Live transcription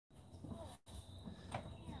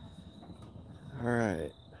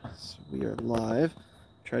Alright, so we are live.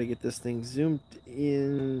 Try to get this thing zoomed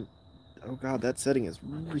in. Oh god, that setting is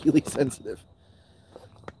really sensitive.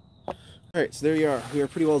 Alright, so there you are. We are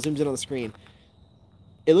pretty well zoomed in on the screen.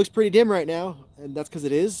 It looks pretty dim right now, and that's because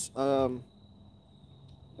it is.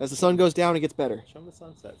 As the sun goes down, it gets better. Show them the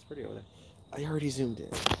sunset. It's pretty over there. I already zoomed in.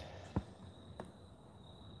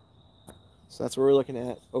 So that's what we're looking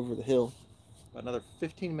at over the hill. About another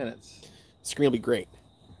 15 minutes. The screen will be great.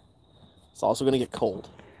 It's also going to get cold.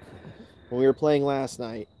 When we were playing last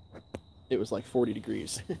night, it was like 40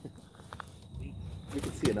 degrees. We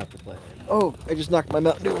can see enough to play. Oh, I just knocked my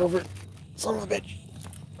Mountain Dew over. Son of a bitch.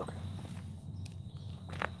 Okay.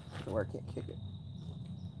 Where I can't kick it.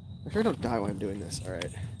 Make sure I don't die while I'm doing this. All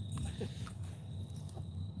right.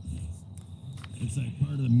 It's like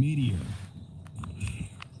part of the meteor.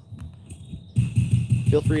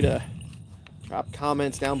 Feel free to drop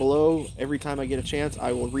comments down below. Every time I get a chance,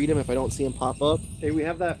 I will read them if I don't see them pop up. Hey, we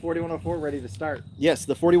have that 4104 ready to start. Yes,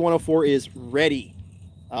 the 4104 is ready.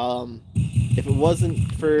 If it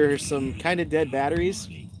wasn't for some kind of dead batteries,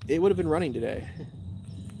 it would have been running today.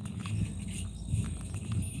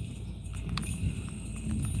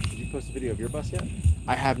 Did you post a video of your bus yet?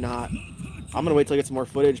 I have not. I'm gonna wait till I get some more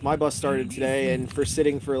footage. My bus started today, and for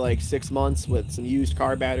sitting for like 6 months with some used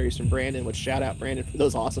car batteries from Brandon, which shout out Brandon for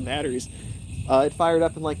those awesome batteries, it fired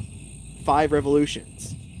up in like 5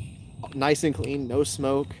 revolutions. Nice and clean, no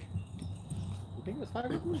smoke. You think it was 5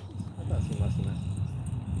 revolutions? I thought it seemed less than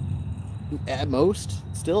that. At most,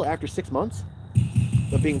 still after 6 months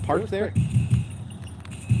of being parked there.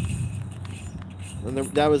 And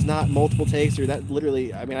that was not multiple takes, or that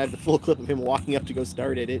literally, I mean, I have the full clip of him walking up to go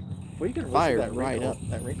start it. It Well, you can fired that right wrinkle, up.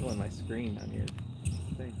 That wrinkle in my screen on your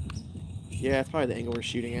thing. Yeah, it's probably the angle we're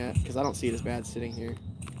shooting at, because I don't see it as bad sitting here.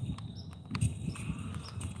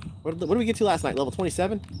 What did we get to last night? Level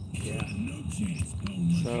 27? Yeah.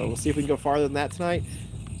 So we'll see if we can go farther than that tonight.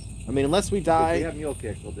 I mean, unless we die. If we have mule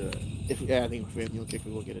kick, we'll do it. Yeah, I think if we have mule kick,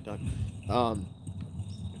 we will get it done.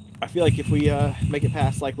 I feel like if we make it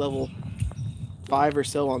past like level 5 or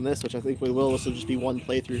so on this, which I think we will, this will just be one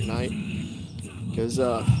playthrough tonight, because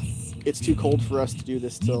it's too cold for us to do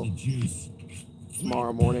this till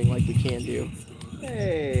tomorrow morning like we can do.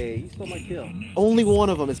 Hey, you stole my kill. Only one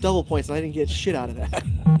of them is double points, and I didn't get shit out of that.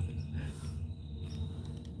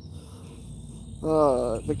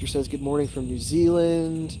 Victor says, good morning from New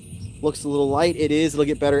Zealand. Looks a little light. It is. It'll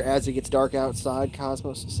get better as it gets dark outside.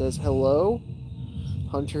 Cosmos says hello.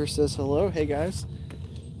 Hunter says hello. Hey, guys.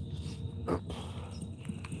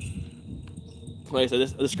 Like I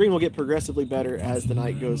said, the screen will get progressively better as the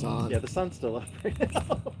night goes on. Yeah, the sun's still up right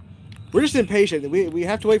now. We're just impatient. We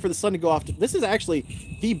have to wait for the sun to go off. This is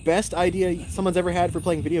actually the best idea someone's ever had for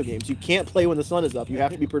playing video games. You can't play when the sun is up. You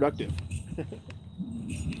have to be productive.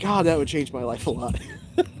 God, that would change my life a lot.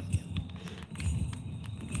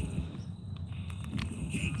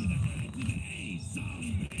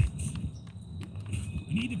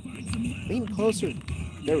 Lean closer.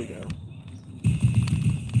 There we go.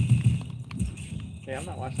 Hey, I'm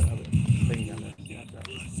not watching other things on this.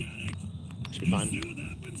 Should be fine.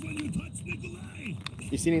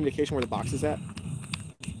 You see any indication where the box is at?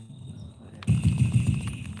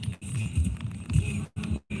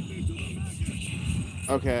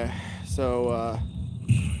 Okay, so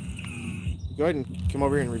go ahead and come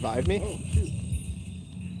over here and revive me. Oh, shoot.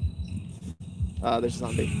 There's a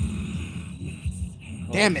zombie.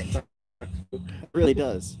 Damn it! It really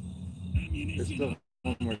does. There's still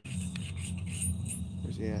one more.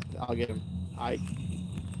 Where's he at? I'll get him.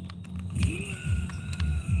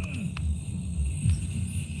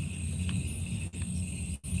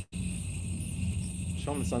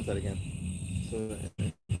 Show him the sunset again. So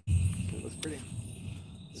it looks pretty.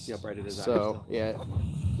 See how bright it is. So, yeah.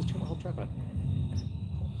 Just turn the whole tripod.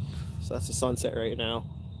 So that's the sunset right now.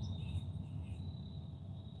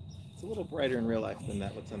 It's a little brighter in real life than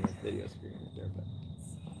what's on the video screen right there, but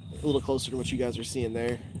A little closer to what you guys are seeing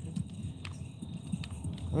there.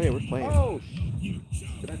 Oh yeah, we're playing. oh,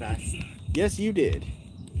 did I die? Yes, you did.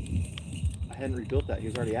 I hadn't rebuilt that. He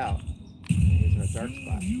was already out. He was in a dark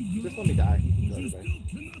spot. Just let me die. You can kill everybody.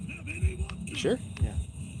 You sure? Yeah.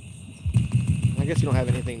 I guess you don't have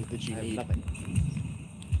anything that you I have need. nothing.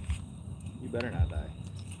 You better not die.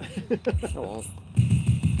 I won't.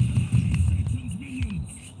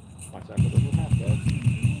 Watch out for the little half though.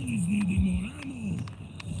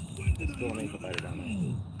 There's still an ankle fighter down there.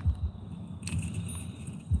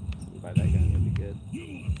 You buy that gun, it'll be good.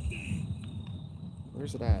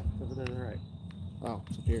 Where's it at? Over there to the right. Oh,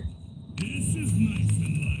 it's up here. This is nice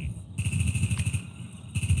and light.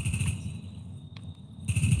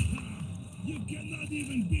 You cannot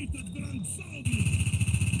even beat a drunk soldier.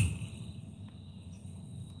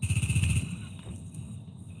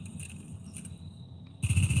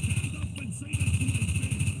 Stand up and say that to my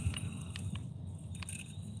face.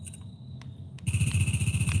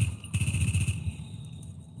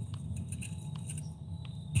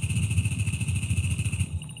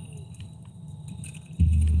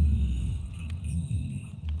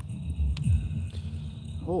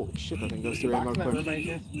 Holy shit, that thing goes through ammo Box that quick. room by any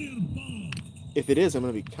chance? Nuclear bomb. If it is, I'm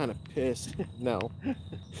gonna be kind of pissed. No. Let's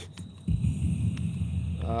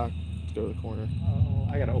go to the corner. Oh,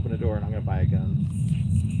 I gotta open a door and I'm gonna buy a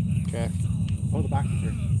gun. Okay. Oh, the box is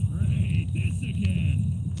here. Great, this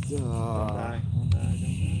again. Don't die, don't die,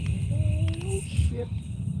 don't die. Oh, shit.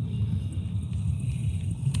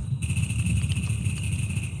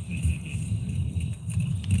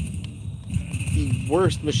 The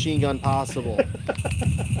worst machine gun possible.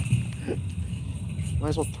 Might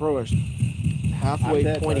as well throw a halfway I'm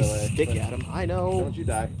dead, by pointy the way, stick but at him. I know. Don't you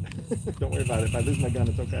die. Don't worry about it. If I lose my gun,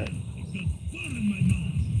 it's okay.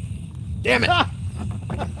 Damn it!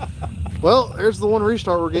 Well, there's the one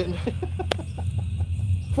restart we're getting.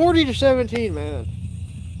 40 to 17, man.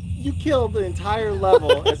 You killed the entire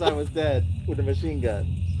level as I was dead with a machine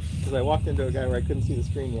gun. Because I walked into a guy where I couldn't see the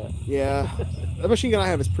screen yet. Yeah, the machine gun I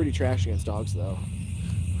have is pretty trash against dogs, though.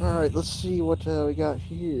 All right, let's see what we got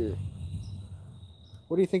here.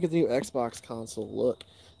 What do you think of the new Xbox console look?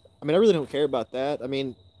 I mean, I really don't care about that. I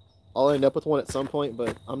mean, I'll end up with one at some point,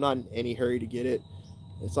 but I'm not in any hurry to get it.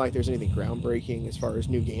 It's not like there's anything groundbreaking as far as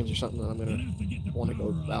new games or something that I'm going to want to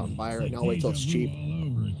go out and buy right now. I'll wait till it's cheap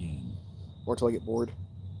All over again. or till I get bored.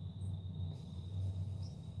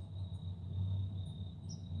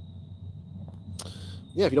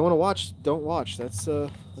 Yeah, if you don't want to watch, don't watch. That's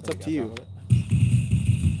up to you.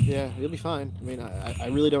 Yeah, you'll be fine. I mean, I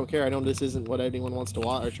really don't care. I know this isn't what anyone wants to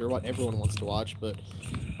watch or what everyone wants to watch, but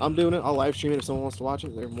I'm doing it. I'll live stream it if someone wants to watch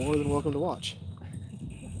it. They're more than welcome to watch.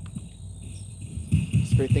 It's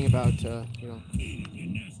the great thing about, you know,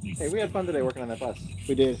 Hey, we had fun today working on that bus.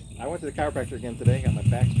 we did. I went to the chiropractor again today, got my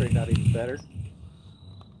back straightened out even better.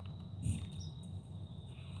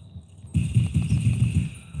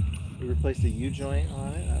 We replaced a U-joint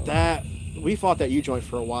on it. That, we fought that U-joint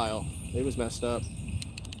for a while. It was messed up.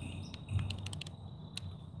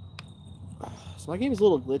 So my game is a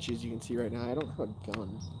little glitchy, as you can see right now. I don't have a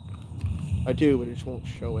gun. I do, but it just won't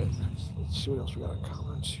show it. Let's see what else we got in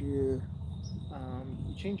comments here.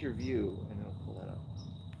 You change your view and it'll pull that up.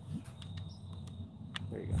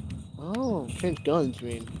 There you go. Oh, change guns, you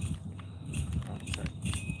mean. Oh, sorry.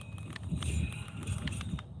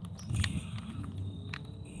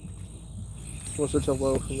 What's it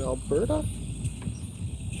hello from Alberta?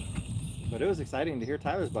 But it was exciting to hear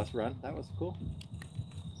Tyler's bus run. That was cool.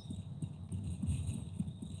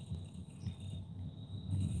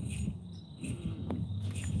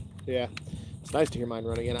 Yeah, it's nice to hear mine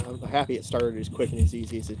run again. I'm happy it started as quick and as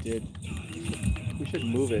easy as it did. We should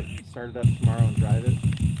move it. Start it up tomorrow and drive it.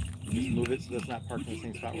 Just move it so that it's not parked in the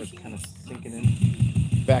same spot where it's kind of sinking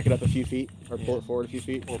in. Back it up a few feet, or pull Yeah. it forward a few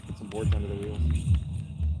feet. Or put some boards under the wheels.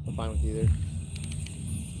 I'm fine with either.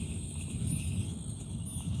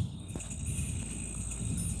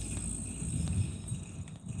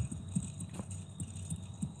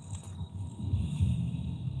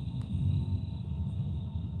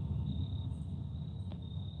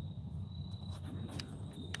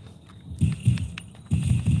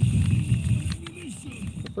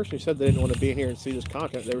 The person who said they didn't want to be in here and see this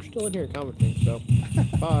content, they were still in here commenting, so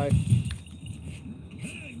bye.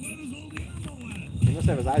 Hey, where is all the ammo at? He must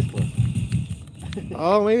have his eyes closed.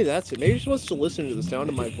 Oh, maybe that's it. Maybe he just wants to listen to the sound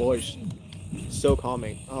of my voice. It's so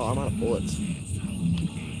calming. Oh, I'm out of bullets. Yeah,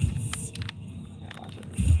 watch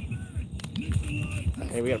it.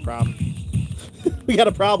 Hey, we got a problem. We got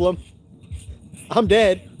a problem. I'm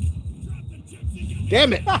dead.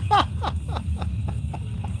 Damn it.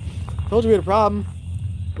 Told you we had a problem.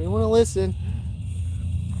 Didn't want to listen.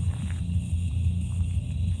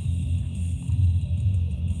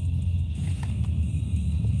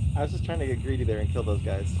 I was just trying to get greedy there and kill those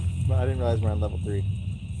guys. But I didn't realize we're on level 3.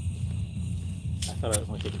 I thought I was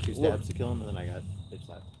only taking 2 stabs to kill them, and then I got bitch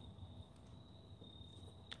slapped.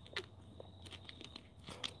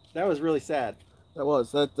 That was really sad. That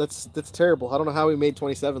was. That's terrible. I don't know how we made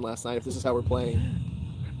 27 last night if this is how we're playing.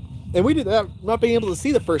 And we did that not being able to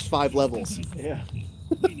see the first 5 levels. Yeah.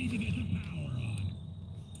 We need to get the power on.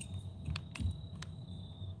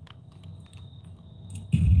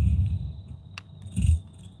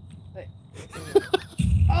 Hey.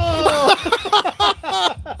 Oh!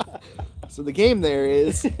 So the game there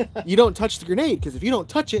is you don't touch the grenade because if you don't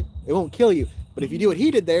touch it, it won't kill you. But if you do what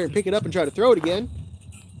he did there and pick it up and try to throw it again,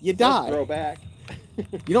 you die. Throw back.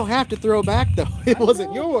 You don't have to throw back though. It I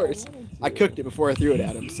wasn't know, yours. wanted I to. cooked it before I threw it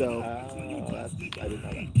at him, so I didn't know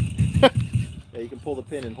that. Yeah, you can pull the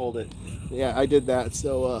pin and hold it. yeah, I did that.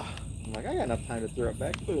 So I'm like, I got enough time to throw it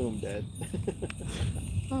back. Boom, dead.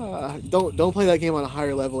 don't play that game on a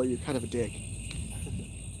higher level or you're kind of a dick.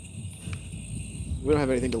 We don't have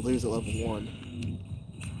anything to lose at level 1.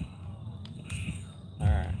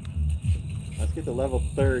 Alright. Let's get to level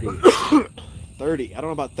 30. 30. I don't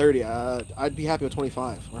know about 30. I'd be happy with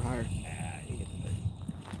 25 or higher. Ah, you get to 30.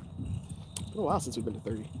 It's been a while since we've been to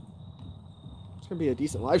 30. It's gonna be a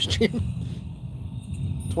decent live stream.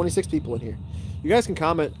 26 people in here. You guys can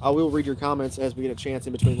comment. I will read your comments as we get a chance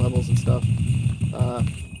in between levels and stuff.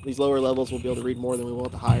 These lower levels we'll be able to read more than we will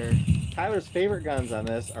at the higher. Tyler's favorite guns on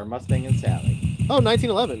this are Mustang and Sally. Oh,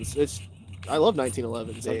 1911s. I love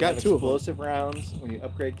 1911s. They I've got have 2 of them. explosive rounds when you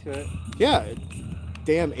upgrade to it. Yeah.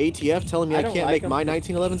 Damn ATF telling me I I don't can't like make my 'em.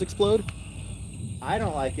 1911s explode. I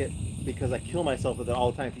don't like it because I kill myself with it all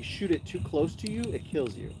the time. If you shoot it too close to you, it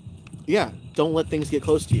kills you. Yeah, don't let things get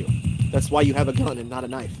close to you. That's why you have a gun and not a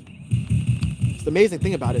knife. It's the amazing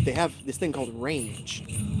thing about it. They have this thing called range.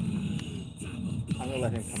 I'm gonna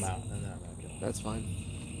let him come out and then I'm gonna kill him. That's fine.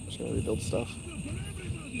 Just gonna rebuild stuff.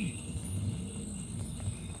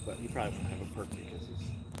 But he probably won't have a perk because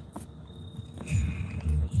he's.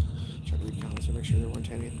 Try to read comments to make sure there weren't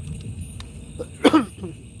any.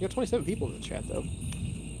 You got 27 people in the chat though.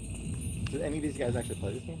 Did any of these guys actually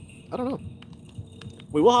play this game? I don't know.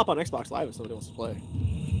 We will hop on Xbox Live if somebody wants to play.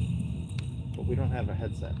 But we don't have a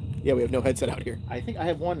headset. Yeah, we have no headset out here. I think I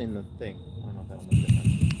have one in the thing. I don't know if that one was different.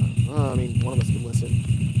 I mean, one of us can listen.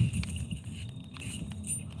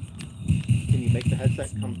 Can you make the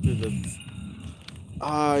headset come through the?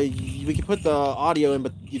 We can put the audio in,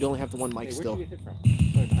 but you'd only have the one mic Hey, still. where'd you get hit from?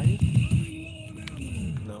 Sorry, behind you?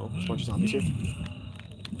 No, there's a bunch of zombies here.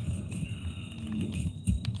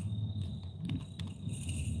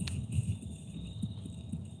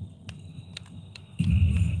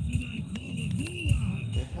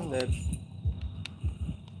 I'm dead.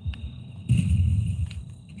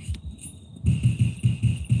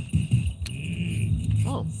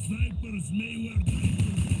 Oh, Snipers may wear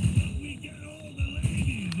rifles, but we get all the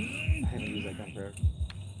ladies, I eh? haven't used that gun forever.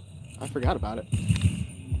 I forgot about it.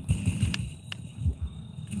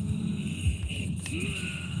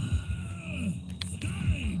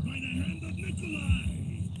 Die by the hand of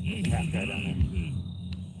Nikolai! Cat guy down there.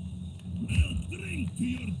 I'll drink to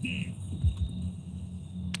your death.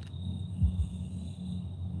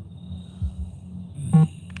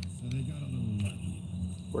 So they got a little lucky.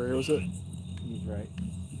 Where was it? He's right.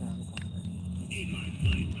 Down the corner. Eat my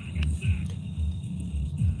plate bag and sack.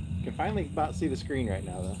 You can finally about see the screen right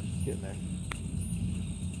now, though. It's getting there.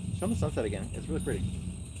 Show them the sunset again. It's really pretty.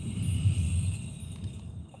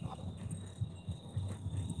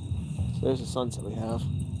 So there's the sunset we have.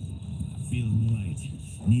 Feeling light.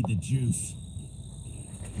 Need the juice.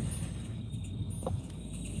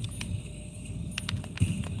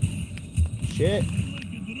 Shit. Like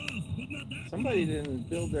it's rough, but not that Somebody didn't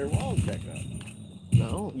build their walls back up.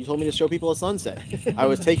 No, you told me to show people a sunset. I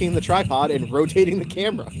was taking the tripod and rotating the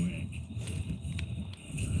camera. quick.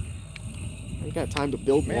 I ain't got time to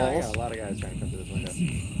build Man, I walls. got a lot of guys trying to come to this window. Let's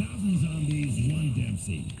see. 1,000 zombies, 1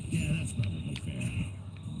 Dempsey. Yeah, that's probably fair.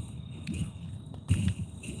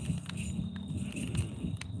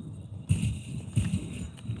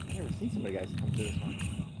 I've never seen so many guys come to this one.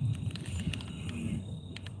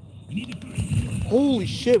 I need to find Holy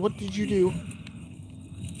shit, what did you do?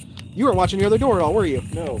 You weren't watching the other door at all, were you?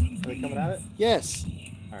 No, are they coming at it? Yes.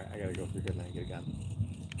 Alright, I gotta go through here and then get a gun.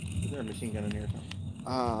 Is there a machine gun in here or something?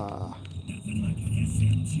 nothing like an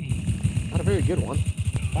SMG. Not a very good one.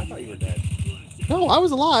 I thought you were dead. No, I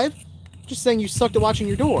was alive. Just saying you sucked at watching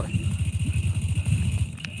your door.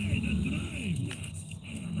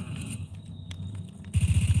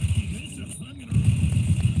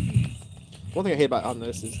 One thing I hate about on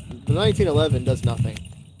this is the 1911 does nothing.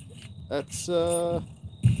 That's 3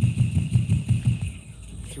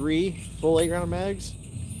 full 8-round mags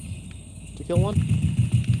to kill one.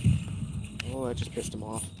 Oh, that just pissed him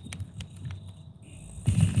off.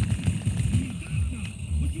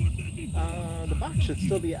 The box should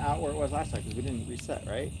still be out where it was last time because we didn't reset,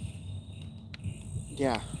 right?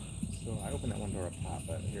 Yeah. So I opened that one door up top,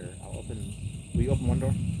 but here, I'll open... Will you open one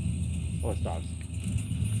door? Oh, it's dogs.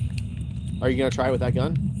 Are you gonna try with that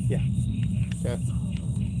gun? Yeah. Okay.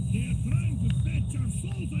 They're trying to fetch our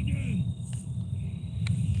souls again.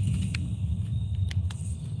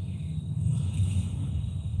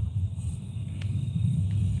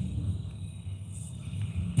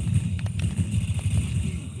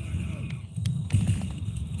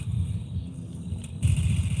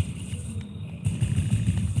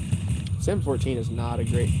 M14 is not a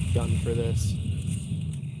great gun for this.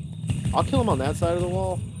 I'll kill him on that side of the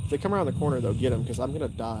wall. If they come around the corner, though, get him, because I'm going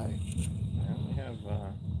to die. I only have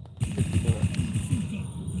 50 bullets.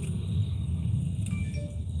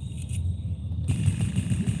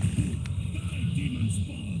 Demon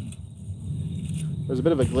spawn. There's a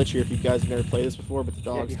bit of a glitch here if you guys have never played this before, but the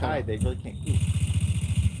Yeah, if dogs you kinda- hide, they really can't move.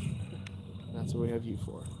 That's what we have you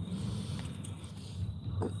for.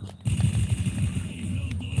 Oops.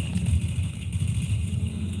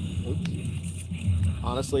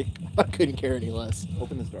 Honestly, I couldn't care any less.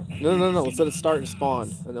 Open this door. No. Let's let it start and spawn,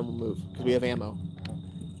 and then we'll move, because we have ammo.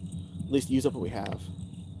 At least use up what we have.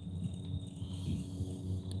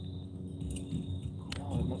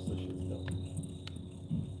 Oh, most of the shit's built.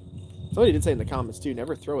 Somebody did say in the comments, too,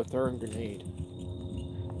 never throw a throwing grenade.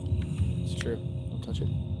 It's true. Don't touch it.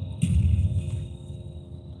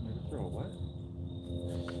 Never throw a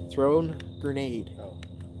what? Thrown grenade. Oh.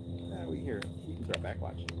 Yeah, we hear it. You can throw a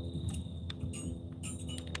backwatch.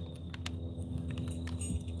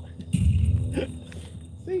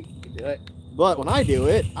 See? You can do it. But when I do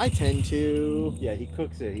it, I tend to... Yeah, he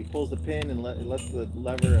cooks it. He pulls the pin and lets the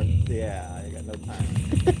lever and yeah, you got no time.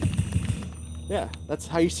 Yeah, that's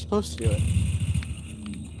how you're supposed to do it.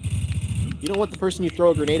 You don't want the person you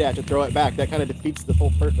throw a grenade at to throw it back. That kind of defeats the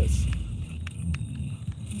whole purpose.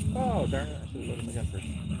 Oh, darn it. I should have loaded my gun first.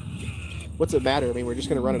 What's it matter? I mean, we're just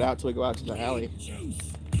going to run it out till we go out to the alley. Juice.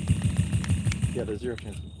 Yeah, there's 0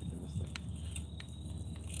 chance of keeping this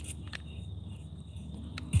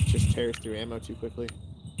thing. Just tears through ammo too quickly.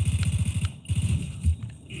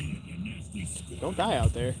 Nasty squid. Don't die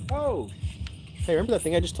out there. Oh! Hey, remember that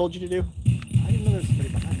thing I just told you to do? I didn't know there was somebody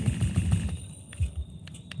behind me.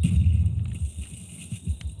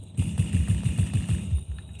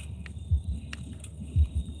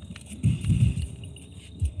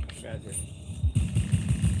 Guys here.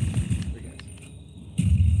 3 guys.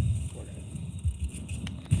 4 guys.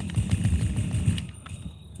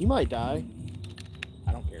 You might die.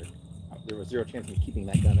 I don't care. There was 0 chance of me keeping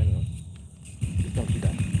that gun anyway. Just don't do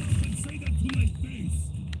that. And say that to my face.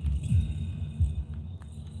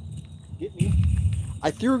 Get me.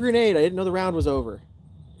 I threw a grenade. I didn't know the round was over.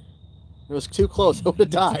 It was too close. I would have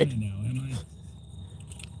died. Now, am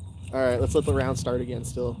I? All right, let's let the round start again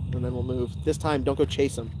still, and then we'll move. This time, don't go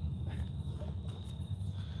chase them.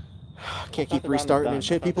 Can't thought keep the round was restarting done. and I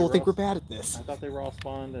shit. thought People they will were think all- we're bad at this. I thought they were all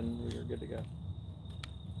spawned and we were good to go.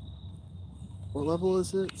 What level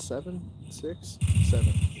is it? 7? 6? 7.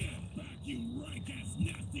 Get back, you rank-ass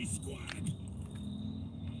nasty squad.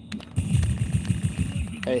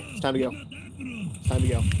 Hey, it's time to go. Not that little. It's time to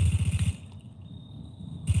go.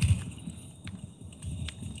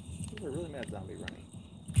 There's a really mad zombie running.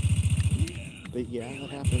 But yeah, that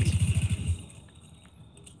happens.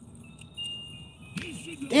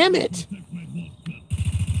 He should Damn it! protect my vodka.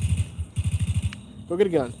 Go get a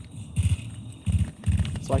gun.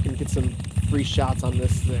 So I can get some free shots on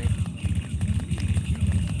this thing.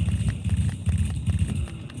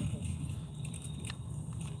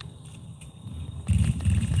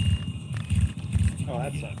 Oh,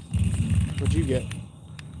 that sucks. What'd you get?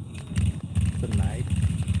 The knife.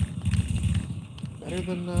 Better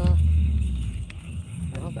than, I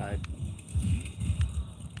died.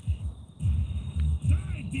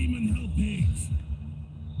 Die, demon hell pigs.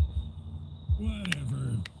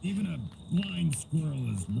 Whatever. Even a blind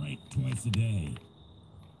squirrel is right twice a day.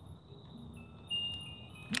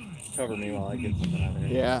 Cover me while I get something out of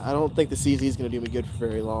here. yeah, I don't think the CZ is going to do me good for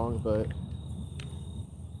very long, but...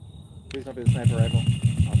 Please don't be the sniper rifle.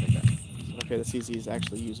 I'll take that. Okay, the CZ is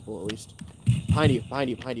actually usable at least. Behind you, behind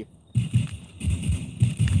you, behind you.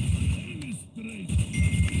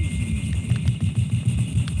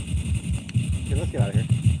 Okay, let's get out of here.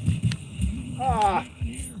 Ah!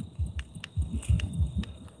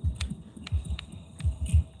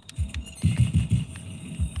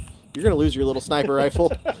 You're going to lose your little sniper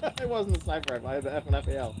rifle. It wasn't a sniper rifle. I had the F and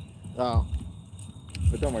FAL. Oh.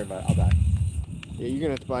 But don't worry about it. I'll die. Yeah, you're going to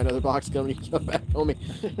have to buy another box gun when you come back, homie.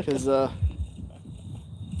 Because,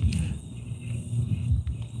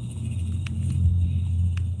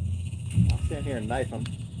 I'll stand here and knife him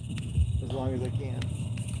as long as I can.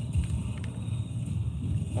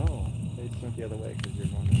 Oh, they just went the other way because you're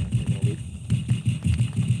going to loop.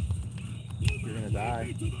 You're gonna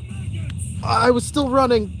die. I was still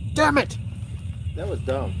running. Damn it! That was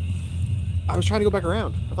dumb. I was trying to go back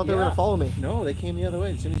around. I thought they were Yeah. going to follow me. No, they came the other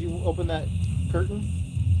way. As soon as you open that curtain,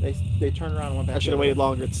 they turned around and went back. I should the have other waited way.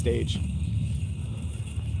 longer at the stage.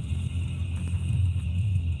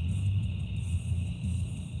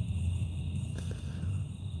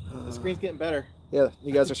 The screen's getting better. Yeah,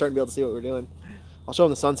 you guys are starting to be able to see what we're doing. I'll show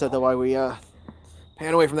them the sunset though while we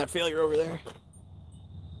pan away from that failure over there.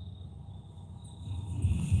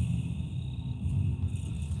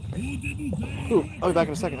 Ooh, I'll be back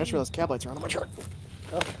in a second. I just realized cab lights are on my truck.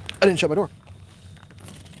 Oh. I didn't shut my door.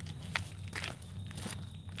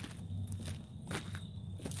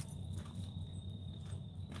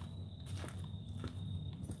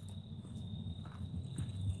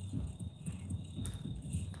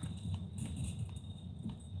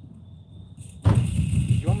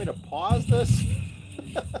 You want me to pause this?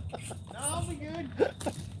 No, I'll be good.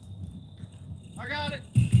 I got it.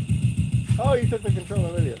 Oh, you took the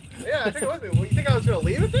controller with you. Yeah, I took it with me. Well, you think I was going to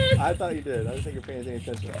leave it there? I thought you did. I didn't think you were paying any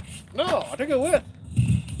attention. No, I took it with.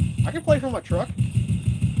 I can play from my truck.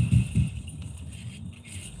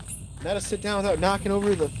 Now to sit down without knocking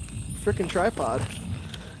over the frickin' tripod.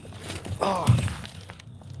 Oh.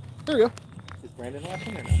 There we go. Is Brandon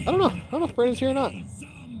watching or not? I don't know. I don't know if Brandon's here or not.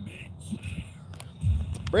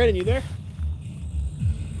 Brandon, you there?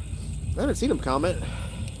 I haven't seen him comment.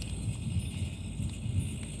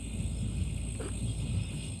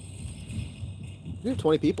 We have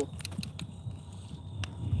 20 people.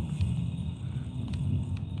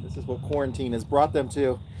 This is what quarantine has brought them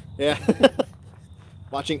to. Yeah.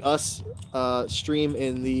 Watching us stream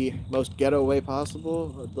in the most ghetto way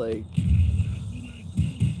possible. Like,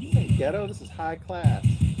 This ain't ghetto. This is high class.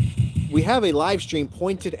 we have a live stream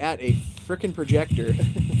pointed at a frickin' projector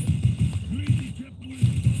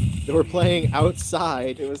that we're playing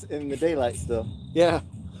outside. It was in the daylight still. Yeah.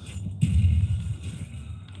 I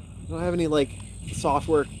don't have any like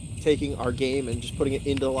software taking our game and just putting it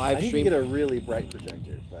into the I live need to stream get a really bright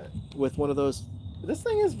projector, but with one of those. this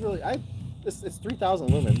thing is really it's 3,000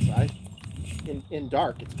 lumens. In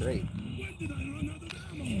dark it's great.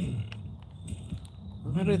 I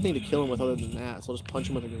don't have anything to kill him with other than that, so I'll just punch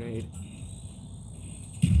him with a grenade.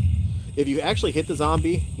 If you actually hit the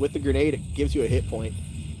zombie with the grenade, it gives you a hit point.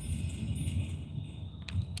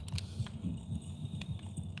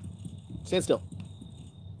 Stand still.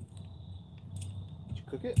 Did you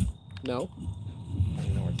cook it? No. I don't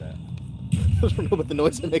even know where it's at. I don't know, but the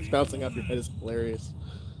noise it makes bouncing off your head is hilarious.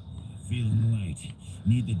 Feeling light.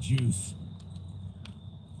 Need the juice.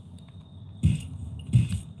 Hey,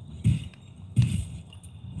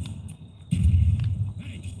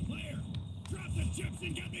 player! Drop the chips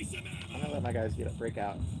and get me some I'm ammo! gonna let my guys get a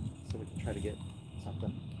breakout so we can try to get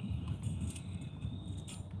something.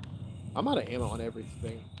 I'm out of ammo on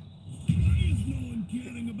everything. Why is no one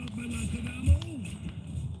caring about my lack of ammo?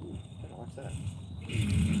 Ooh, better watch that.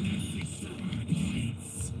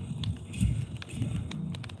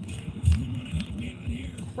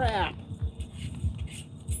 Crap!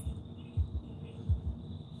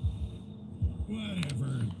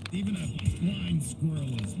 Whatever. Even a blind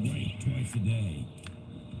squirrel is right twice a day.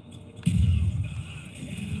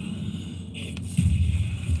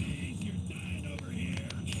 You're dying over here.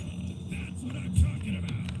 That's what I'm talking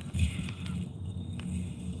about.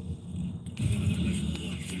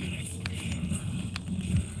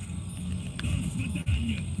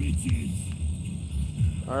 Bitches.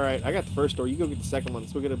 Alright, I got the first door. You go get the second one.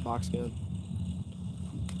 Let's go get a box gun.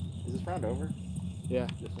 Is this round over? Yeah.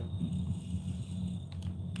 This one?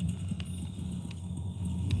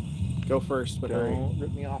 Go first, but hurry. Don't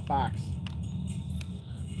rip me off box.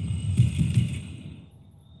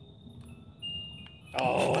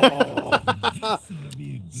 Oh!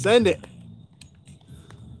 Send it.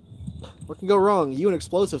 What can go wrong? You and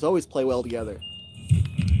explosives always play well together. I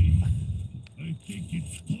think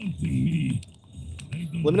it's haunting me.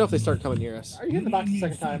 Let me know if they start coming near us. Are you hitting the box the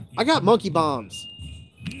second time? I got monkey bombs.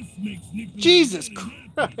 This makes Nicholas Jesus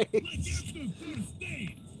very happy. Christ. Like after first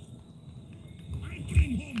date. I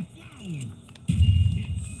bring home flowers.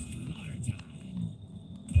 It's slaughter time.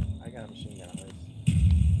 I got a machine gun at least.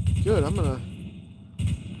 Good, I'm gonna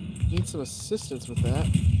need some assistance with that.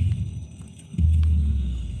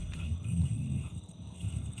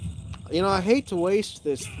 You know, I hate to waste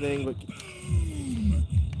this thing, but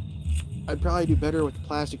I'd probably do better with the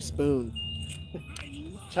plastic spoon.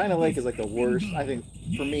 China Lake is like the worst. I think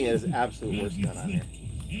for me it is the absolute worst gun on here.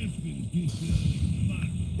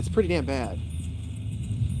 It's pretty damn bad.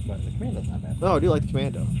 But the commando's not bad. Oh, I do like the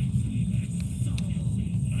commando. I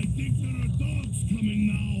think there are dogs coming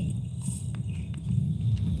now.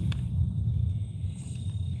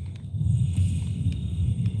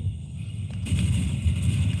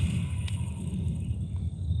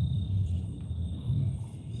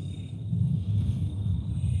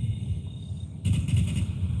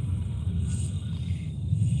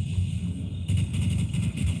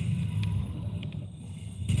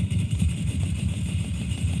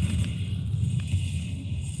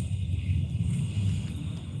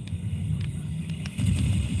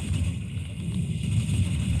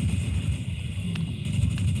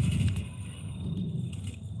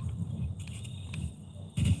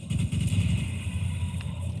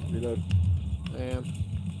 reload. And You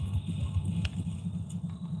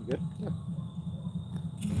good? Yeah.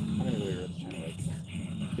 I'm gonna go here with the China Lake.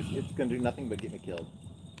 It's gonna do nothing but get me killed.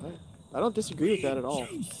 I don't disagree with that at all.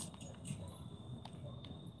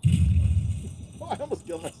 Oh, I almost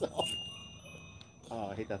killed myself. Oh,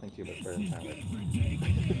 I hate that thing too, but it's better than China Lake.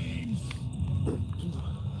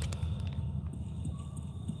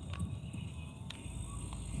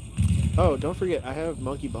 Oh, don't forget, I have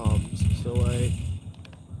monkey bombs, so like,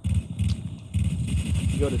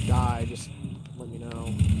 if you go to die, just let me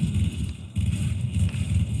know.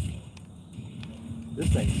 This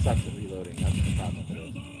thing sucks at reloading. That's the problem with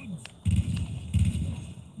it.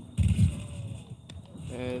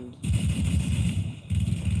 And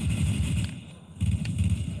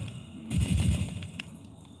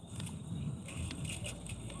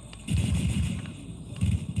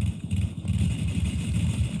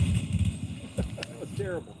That was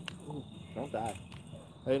terrible. Ooh, don't die.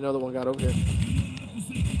 I didn't know the one got over here.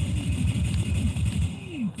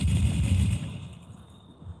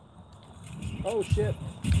 Oh shit.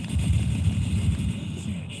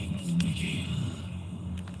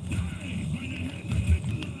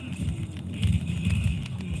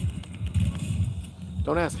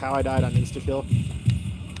 Don't ask how I died on insta-kill.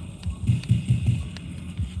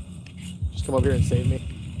 Just come over here and save me.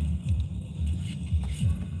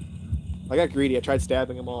 I got greedy. I tried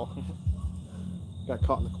stabbing them all. Got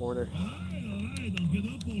caught in the corner. Alright, I'll get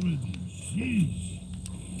up already. Sheesh.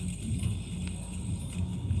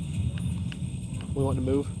 We want to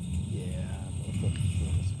move. Yeah.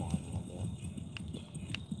 Let's spawn a little more.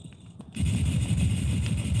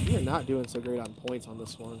 We are not doing so great on points on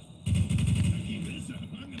this one. Keep this up.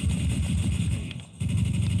 I'm gonna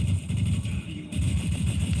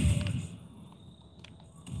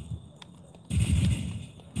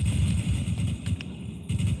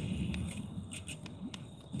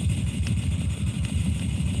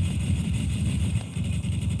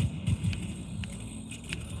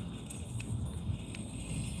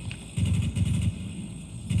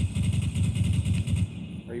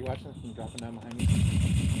Are you watching this from dropping down behind me?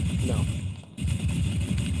 No.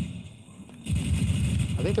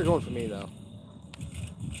 I think they're going for me, though.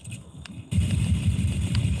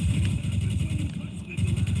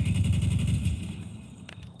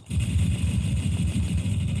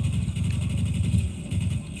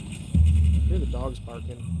 I hear the dogs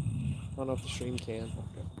barking. I don't know if the stream can.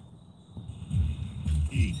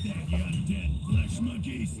 eat that, you dead flesh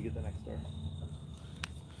monkeys. You get the next door.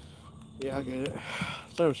 Yeah, I get it.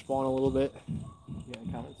 Let him spawn a little bit. You got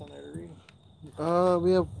any comments on there to read?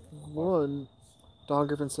 We have one. Don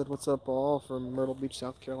Griffin said, "What's up, all from Myrtle Beach,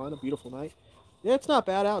 South Carolina? Beautiful night." Yeah, it's not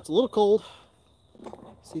bad out. It's a little cold.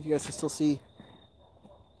 See if you guys can still see.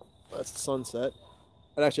 That's the sunset.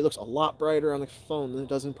 It actually looks a lot brighter on the phone than it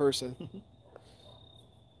does in person.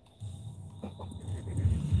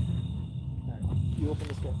 Alright, you open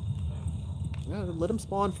this door. Yeah, let them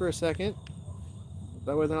spawn for a second.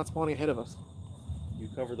 That way they're not spawning ahead of us. You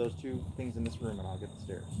cover those two things in this room and I'll get the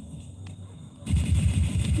stairs.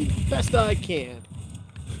 Do the best I can.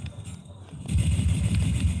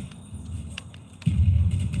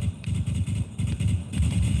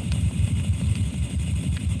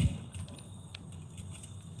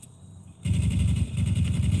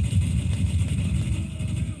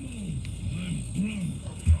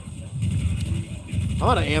 I'm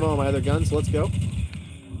out of ammo on my other gun, so let's go. I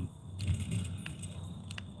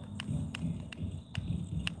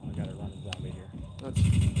got a running zombie here. That's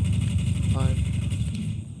fine.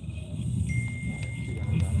 Alright, two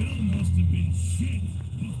running zombies. Bill must have been shit.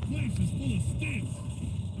 This place is full of stinks.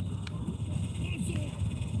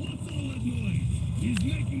 What's all that noise? He's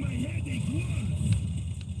making my headache worse.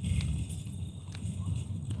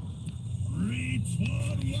 Reach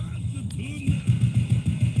for what tonight.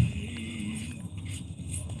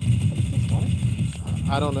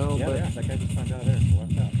 I don't know, Yeah, but yeah, that guy just climbed out of there. So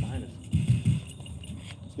watch out, behind us.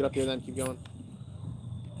 let's get up here then. Keep going.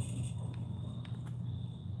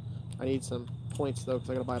 I need some points though, because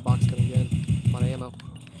I gotta buy a box gun again. I'm out of ammo.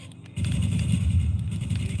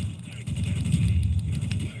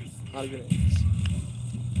 Out of grenades.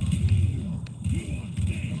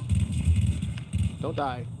 Don't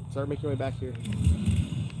die. Start making your way back here.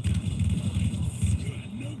 You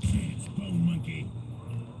had no chance, bone monkey.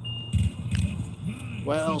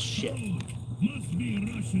 Well, shit. Must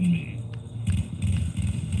be rushing me.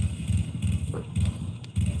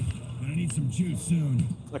 I need some juice soon.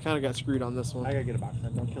 I kind of got screwed on this I one. gotta get a box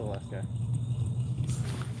gun. Don't kill the last guy.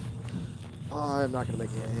 I'm not gonna make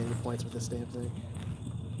any points with this damn thing.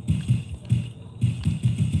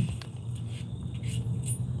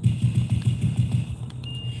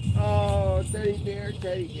 Teddy bear,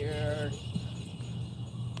 teddy bear.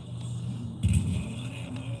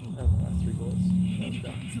 Oh, that's 3 bullets. Let's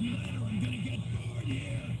go.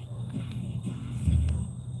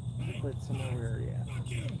 Put it somewhere where,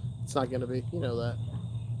 yeah. It's not gonna be. You know that.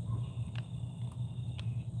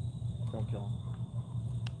 Don't kill him.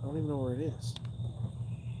 I don't even know where it is.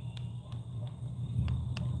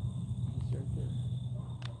 He's right there.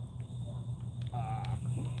 Ah.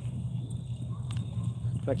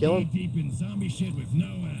 Can I kill him? Deep in zombie shit with no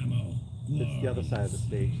ammo. It's the other side of the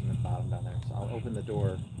stage and the bottom down there. So I'll open the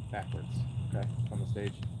door backwards. Okay? On the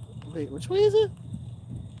stage. Wait, which way is it?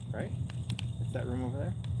 Right? It's that room over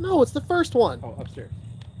there? No, it's the first one. Oh, upstairs.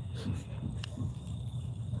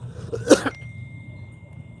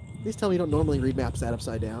 Please tell me you don't normally read maps that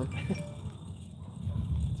upside down.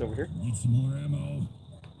 It's over here. Need some more ammo.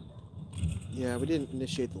 Yeah, we didn't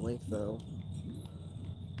initiate the link though.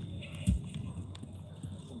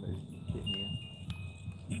 Somebody's getting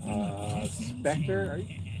you. Spectre, are you?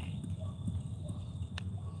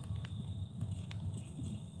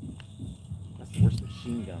 That's the worst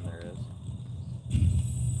machine gun there is.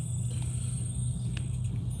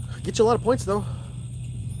 Get you a lot of points though.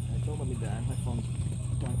 Don't let me die. My phone's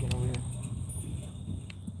blanking over here.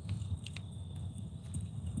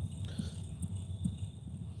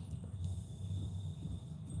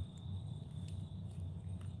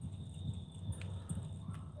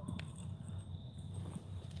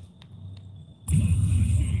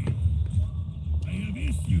 I have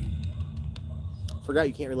issue. Forgot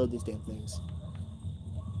you can't reload these damn things.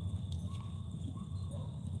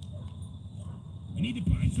 I need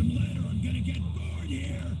to find some lead or I'm gonna get bored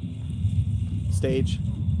here. Stage.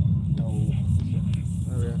 No.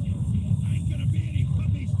 Oh yeah. Ain't gonna be any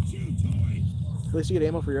puppies chew toys. At least you get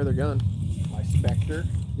ammo for your other gun. My Spectre?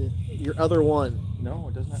 Your other one. No,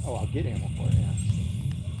 it doesn't. Oh, I'll get ammo for it, yeah.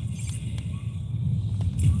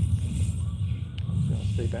 I'm just gonna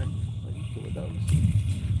stay back like two of those.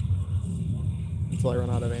 Until I run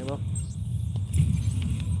out of ammo.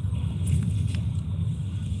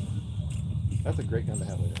 That's a great gun to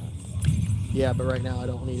have later on. Yeah, but right now I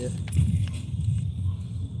don't need it.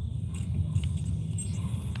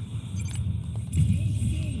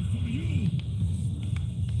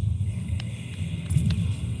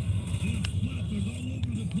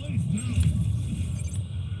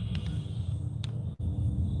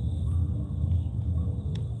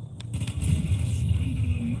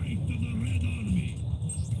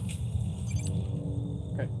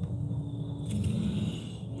 Okay.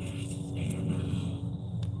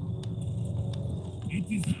 It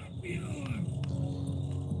is beyond.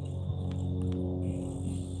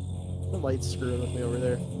 The light's screwing with me over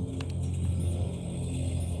there.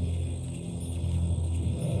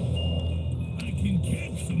 I can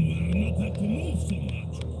camp somewhere and not have to move so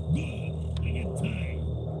much. Good. I get tired.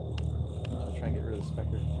 I'll try and get rid of the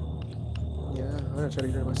Spectre. Yeah, I'm gonna try to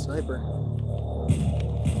get rid of my sniper.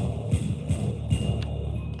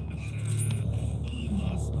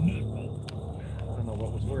 Almost knuckle. I don't know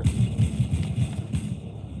what was worse.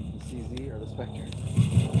 The CZ or the Spectre?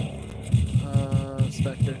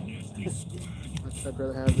 Spectre. I'd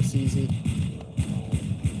rather have the CZ.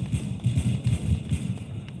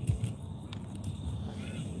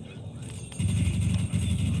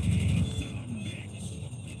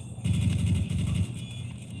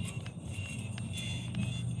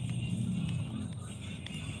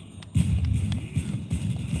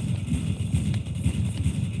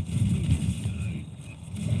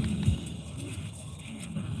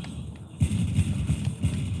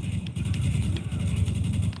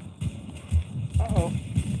 Uh-oh.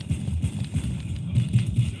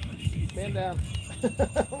 Man down.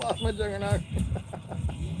 Lost my juggernaut.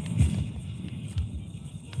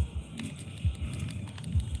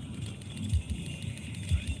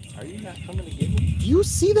 Are you not coming to get me? Do you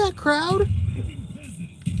see that crowd?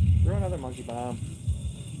 Throw another monkey bomb.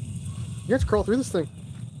 You have to crawl through this thing.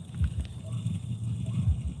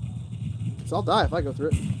 'Cause I'll die if I go through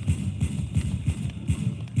it.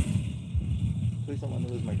 Please don't let me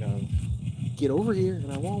lose my guns. Get over here,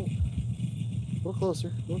 and I won't. A little closer,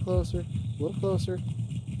 a little closer, a little closer.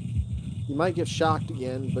 You might get shocked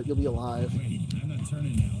again, but you'll be alive. Wait, I'm not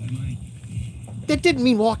turning now, am I? That didn't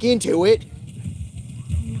mean walk into it.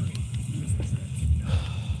 Don't worry. Just a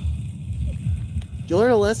trick. Did you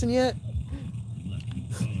learn a lesson yet?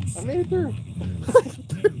 I made it through.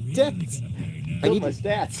 Deaths. I Killed need my to,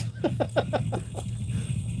 stats.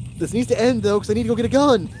 this needs to end though, because I need to go get a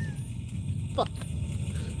gun. Fuck.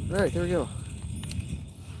 All right, there we go.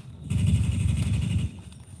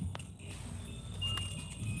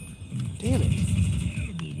 Damn it.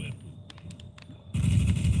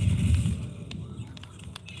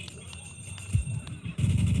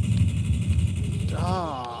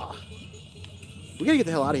 gotta get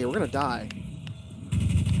the hell out of here. We're gonna die.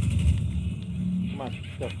 Come on,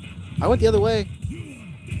 go. I went the other way.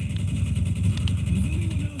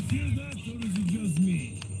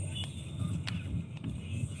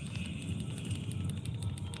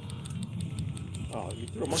 Oh, you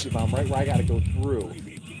threw a monkey bomb right where I gotta go through.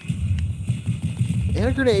 And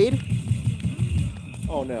a grenade.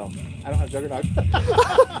 Oh no, I don't have Juggernaut.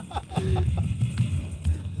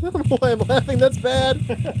 I don't know why I'm laughing. That's bad.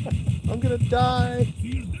 I'm gonna die.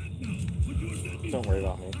 Don't worry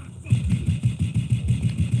about me.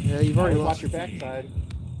 Yeah, you've already Always lost watch your backside.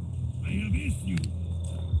 I have issue.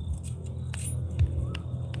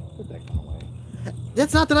 Put that gun away.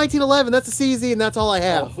 That's not the 1911. That's the CZ, and that's all I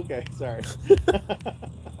have. Oh, okay, sorry.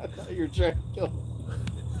 I thought you were trying to kill.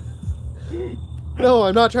 No,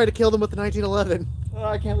 I'm not trying to kill them with the 1911. Oh,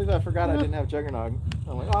 I can't believe I forgot I didn't have Juggernaut.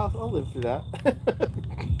 I'm like, oh, I'll live through that.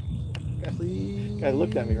 Please. Guy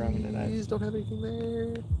looked at me wrong in the night. Please don't have anything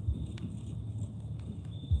there.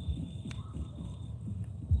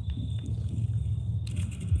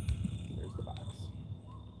 There's the box.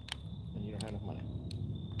 And you don't have enough money.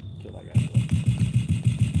 Kill that guy.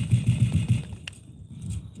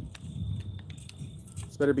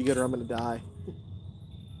 This better be good or I'm gonna die.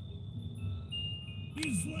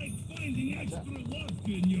 It's like finding extra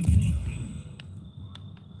vodka in your pocket.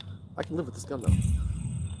 I can live with this gun though.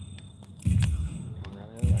 Come around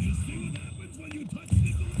the other way. You see what happens when you touch the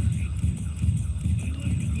door?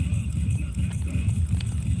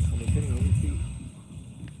 Only hitting 80 feet.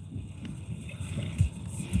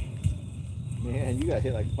 Man, you got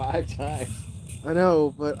hit like 5 times. I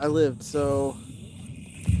know, but I lived, so.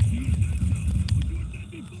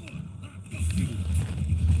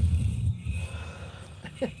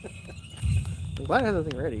 I'm glad I had that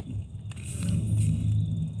thing ready.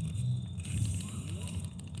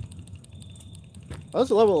 I was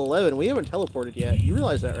at level 11. We haven't teleported yet. You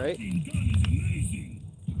realize that, right? Gun is amazing.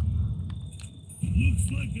 Looks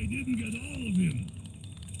like I didn't get all of him.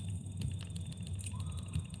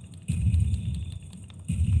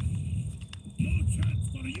 No chance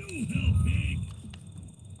for you, hell pig.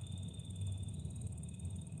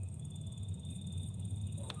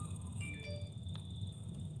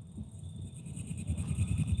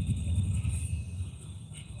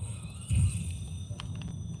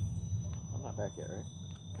 I'm not back yet, right?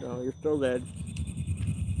 No, you're still dead.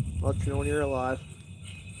 I'll let you know when you're alive.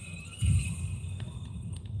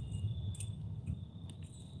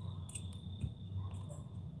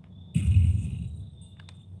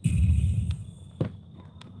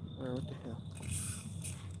 Alright, what the hell?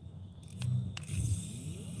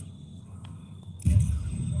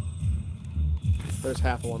 There's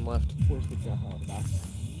half of one left. Where's the jump on the box?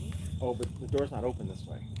 Oh, but the door's not open this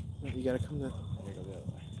way. You gotta come there. I gotta go the other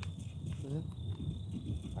way. Mhm.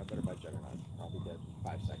 I better buy Juggernaut. I'll be dead in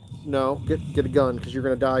 5 seconds. No, get a gun, because you're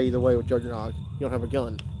gonna die either way with Juggernaut. You don't have a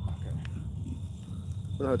gun. Okay.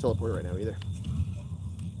 We don't have a teleporter right now either.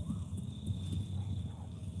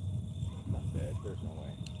 Not dead. There's no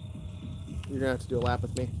way. You're gonna have to do a lap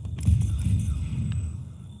with me.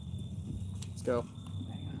 Let's go.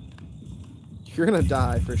 You're gonna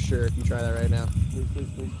die for sure if you try that right now. Please, please,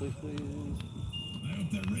 please, please, please. I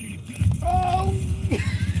have that ready to catch. Oh!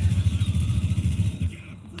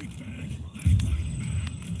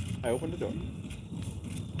 I opened the door.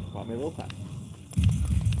 Bought me a little time.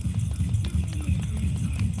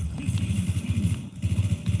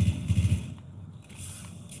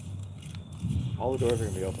 All the doors are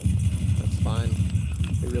gonna be open. That's fine.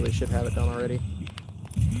 We really should have it done already.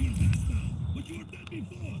 But you were dead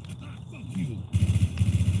before. Fuck you.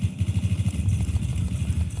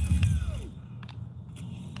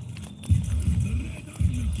 The Red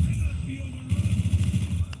Army cannot be overrun.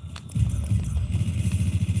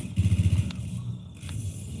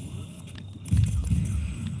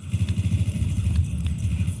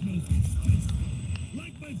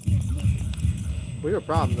 Like my fourth wife. We have a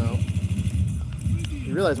problem though.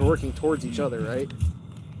 You realize we're working towards each other, right?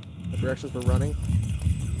 The directions we're running.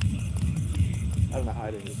 I don't know how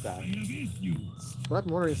I didn't just I die. have issues. That's what I've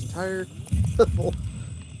been wondering this entire level.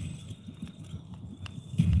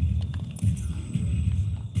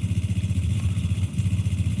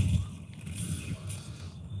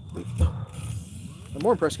 I'm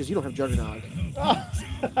more impressed because you don't have Juggernaut. Oh,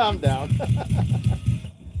 I'm down.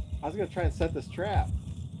 I was gonna try and set this trap.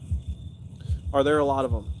 Are there a lot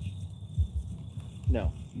of them?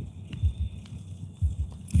 No.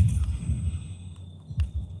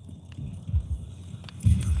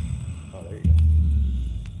 Oh, there you go.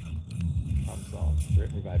 Problem solved.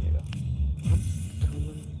 Revive me though.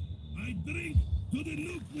 I drink to the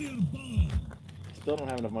nuclear bomb. Still don't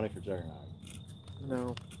have enough money for Juggernaut.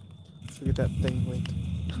 No. Let's get that thing linked.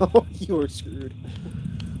 Oh, you are screwed.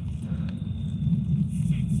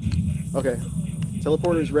 Okay.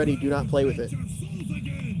 Teleporter's ready. Do not play with it.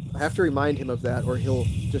 I have to remind him of that, or he'll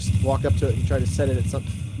just walk up to it and try to set it at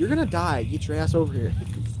something. You're gonna die. Get your ass over here.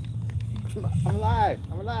 I'm alive.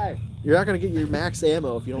 I'm alive. You're not gonna get your max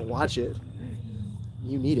ammo if you don't watch it.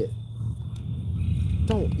 You need it.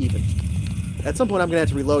 Don't even. At some point, I'm gonna have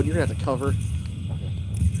to reload. You're gonna have to cover. Okay.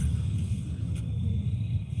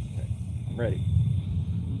 I'm ready.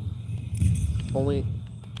 Only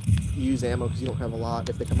use ammo because you don't have a lot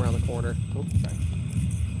if they come around the corner. Oh, sorry.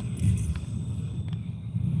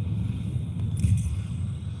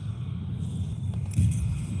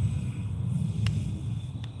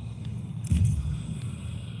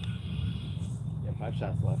 Yeah, 5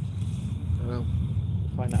 shots left. I don't know.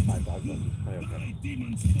 Probably not 5 dogs left. It's probably okay.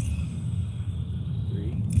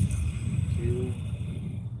 3, 2.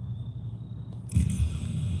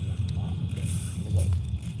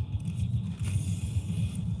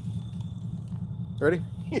 Ready?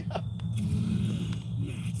 Yeah.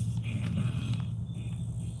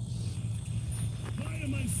 Why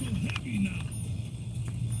am I so heavy now?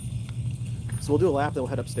 So we'll do a lap, then we'll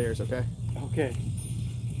head upstairs, okay? Okay.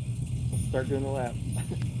 Let's start doing the lap.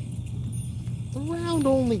 The round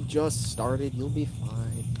only just started. You'll be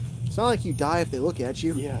fine. It's not like you die if they look at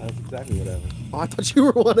you. Yeah, that's exactly what happened. Oh, I thought you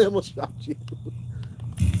were one that almost shot you.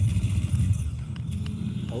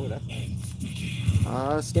 Oh, that's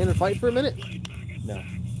nice. Stand and fight for a minute. No.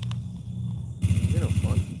 You're no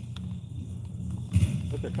fun.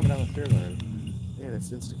 Look, they're coming down the stairs already. Man,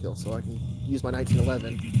 it's insta-kill, so I can use my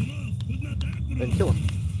 1911 and kill him.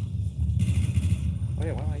 Oh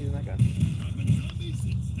yeah, why am I using that gun?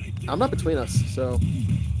 I'm not between us, so...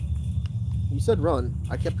 You said run.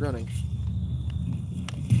 I kept running.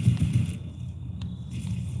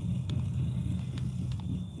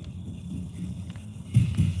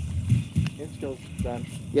 Insta-kill's done.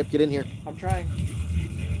 Yep, get in here. I'm trying.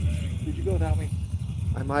 Did you go without me?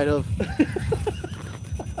 I might have.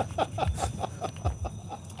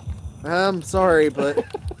 I'm sorry, but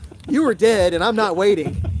you were dead, and I'm not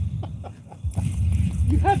waiting.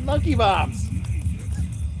 You had monkey bombs!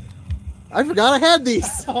 I forgot I had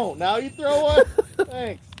these. Oh, now you throw one?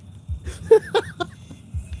 Thanks.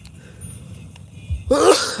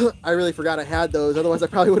 I really forgot I had those. Otherwise, I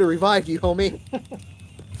probably would have revived you, homie.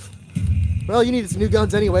 Well, you needed some new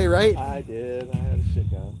guns anyway, right? I did. I had a shit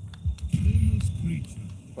gun. Famous creature.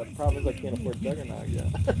 But the problem is I can't afford Juggernaut yet.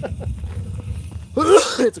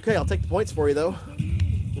 It's okay. I'll take the points for you, though.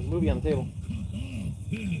 There's a movie on the table.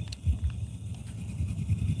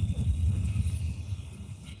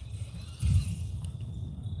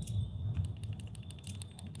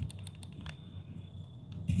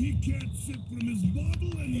 He can't sip from his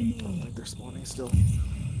bottle anymore. Like they're spawning still. Don't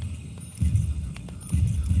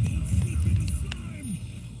slip in the slime.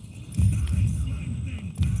 Slime thing.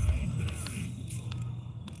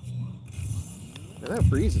 Man, that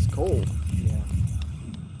breeze is cold. Yeah.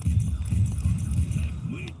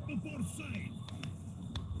 Wait before sight.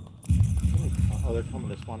 Oh, they're coming.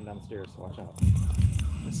 They're spawning downstairs, so watch out.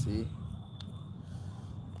 Let's see.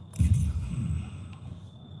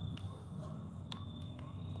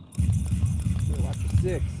 Ooh, watch the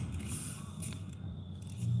 6.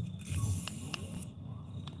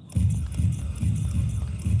 I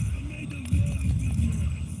made a very good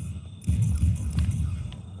noise.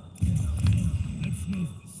 That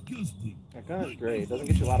smells disgusting. That gun is great. It doesn't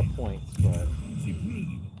get you a lot of points, but Is he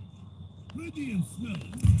pretty? Pretty and smells.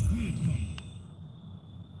 Weird one.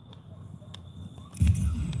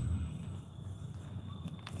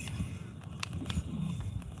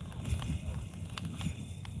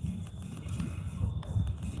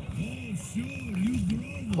 Oh, sure, you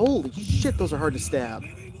grow. Holy shit, those are hard to stab.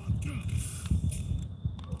 Very vodka.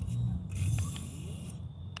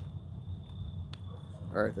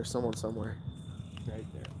 Alright, there's someone somewhere. right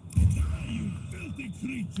there. Ah, you filthy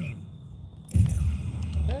creature.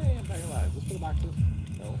 Hey, I'm back alive. Let's put the boxes.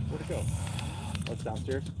 No, where'd it go? Oh, it's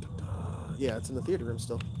downstairs. Yeah, it's in the theater room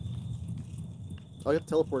still. I'll get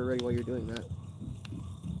the teleporter ready while you're doing that.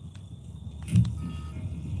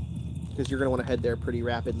 Because you're going to want to head there pretty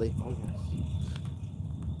rapidly. Oh, yes.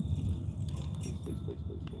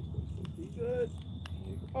 Please, be good.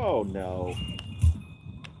 Oh, no.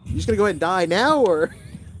 You just going to go ahead and die now, or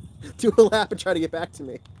do a lap and try to get back to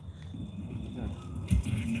me? Time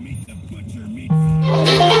to meet the butcher meat.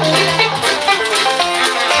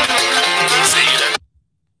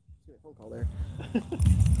 Phone call there.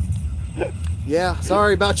 Yeah,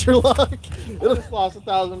 sorry about your luck. I just lost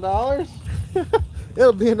 $1,000.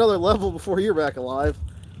 It'll be another level before you're back alive.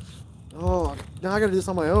 Oh, now I gotta do this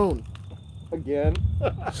on my own. Again.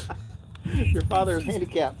 Your father is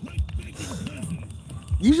handicapped.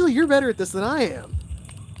 Usually you're better at this than I am.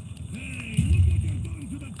 Hey, look what you're doing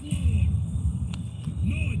to the floor!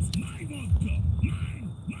 No, it's my vodka!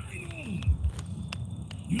 Mine all!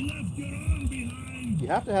 You left your arm behind! You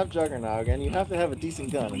have to have Juggernog, and you have to have a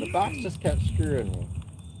decent gun, and the box just kept screwing me.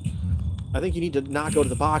 I think you need to not go to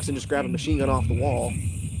the box and just grab a machine gun off the wall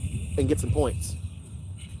and get some points.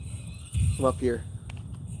 Come up here.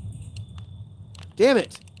 Damn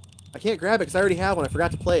it! I can't grab it because I already have one. I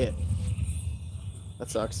forgot to play it. That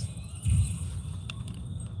sucks.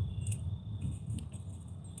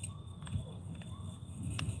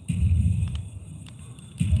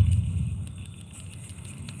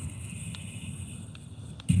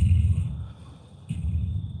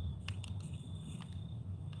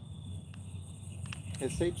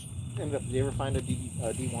 Has Sage ended up? Did you ever find a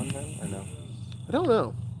D1 then, or no? I don't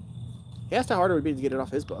know. He asked how hard it would be to get it off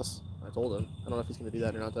his bus. I told him. I don't know if he's going to do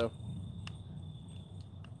that or not, though.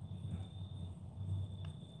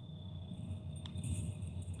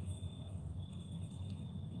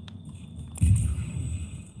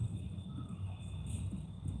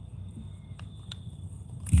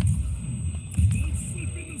 Don't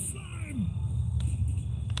slip in the slime!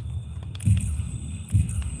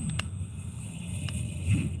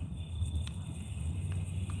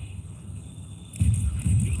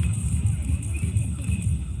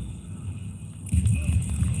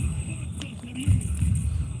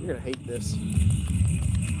 You're going to hate this.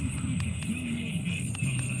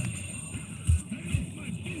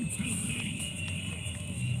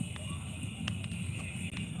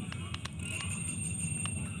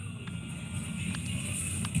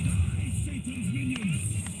 Satan's minions!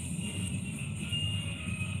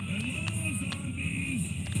 Hello, zombies!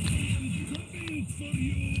 I'm coming for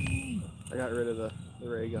you! I got rid of the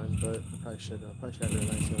ray gun, but I probably should have rid of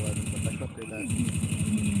 1911, but I can upgrade that.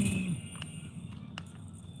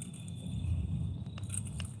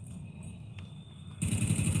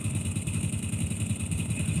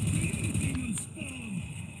 Demon spawn!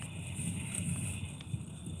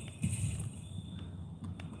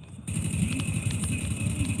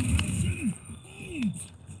 Owned!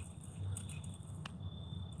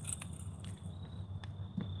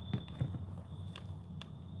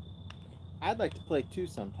 I'd like to play 2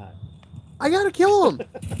 sometime. I gotta kill him!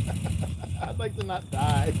 I'd like to not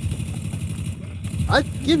die.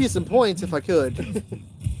 I'd give you some points if I could.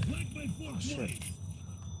 Like my fork shit. wife.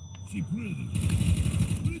 She pretty.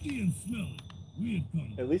 Pretty and smell. Weird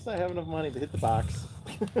punk. At least I have enough money to hit the box.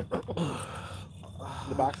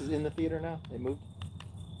 The box is in the theater now. They moved.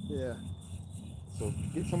 Yeah. So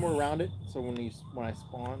get somewhere around it. So when I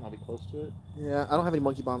spawn, I'll be close to it. Yeah, I don't have any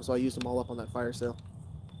monkey bombs, so I used them all up on that fire sale.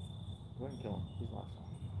 Go ahead and kill him. He's lost.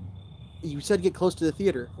 You said get close to the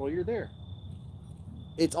theater. Well, you're there.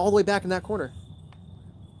 It's all the way back in that corner.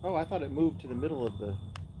 Oh, I thought it moved to the middle of the.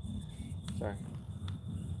 Sorry.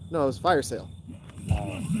 No, it was fire sale. You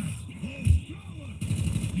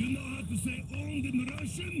know how to say owned in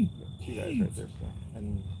Russian? 2 guys right there still.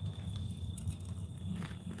 And.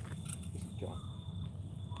 John.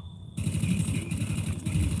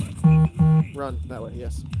 Run that way,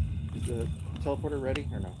 yes. Is the teleporter ready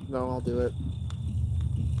or no? No, I'll do it.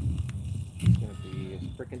 It's gonna be a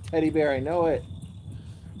freaking teddy bear. I know it.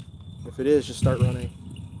 If it is, just start running.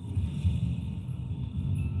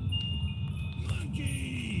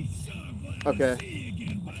 Monkey! So glad Okay. to see you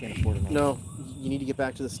again, I can't buddy. afford it. No, you need to get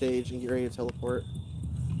back to the stage and get ready to teleport.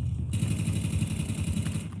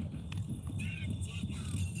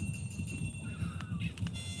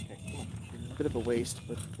 Okay, come on. Bit of a waste,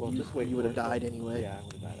 but Well, just wait. you would have for it. died anyway. Yeah, I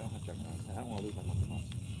would have died. I don't have Juggernaut. I don't want to lose my monkey bombs.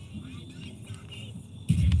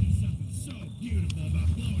 There's something so beautiful about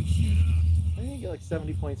blowing shit up. I didn't get like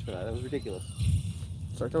 70 points for that. That was ridiculous.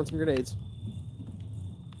 Start throwing some grenades.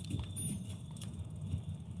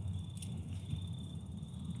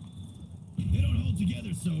 They don't hold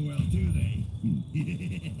together so well, do they?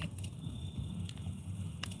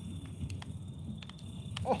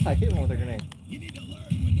 Oh, I hit one with a grenade. You need to learn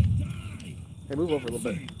when to die. Hey, move over a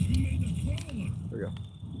little bit. You made the crawler. There we go.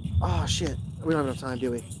 Oh, shit. We don't have enough time,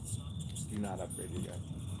 do we? Do not upgrade your gun.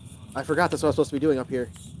 I forgot that's what I was supposed to be doing up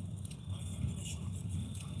here.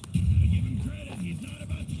 I give him credit. He's not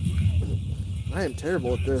about to quit. I am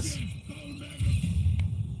terrible at this.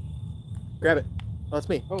 Grab it. Oh, that's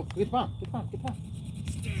me. Oh, good bomb. Good bomb. Good bomb.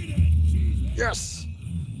 Yes!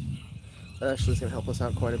 That actually is going to help us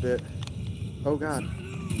out quite a bit. Oh, God.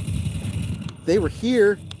 They were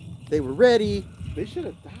here. They were ready. They should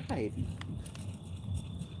have died.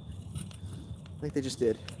 I think they just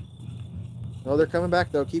did. Oh, they're coming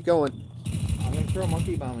back though. Keep going. I'm gonna throw a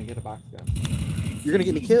monkey bomb and get a box gun. You're gonna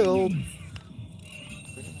get me killed.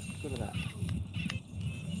 Go to that.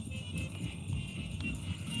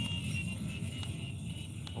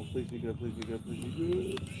 Oh, please be good, please be good, please be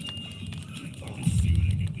good. Let's see what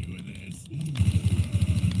I can do with this.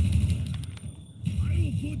 I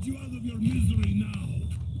will put you out of your misery now.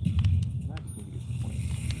 That's gonna be a point.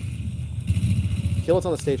 Kill what's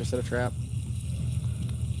on the stage or set a trap.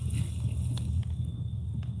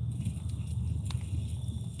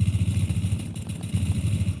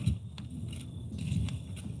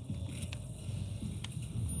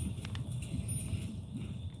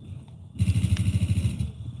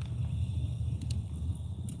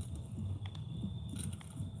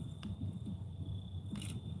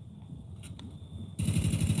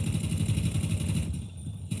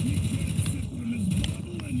 We can't sip from his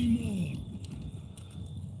bottle anymore.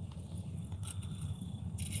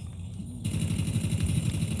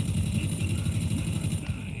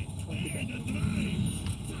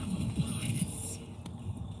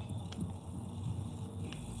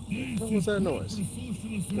 What was that noise? The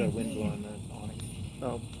wind blowing the awning.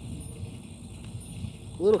 Oh.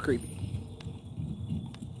 A little creepy.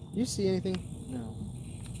 You see anything? No.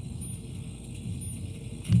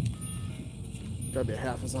 Gotta be a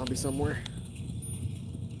half a zombie somewhere.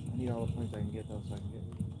 I need all the points I can get though, so I can get.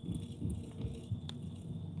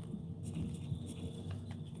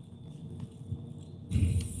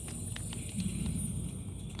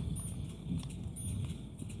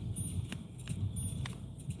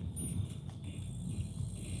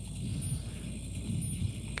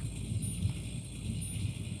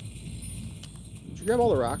 Did you grab all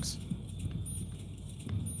the rocks?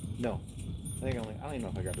 No. I think I don't even know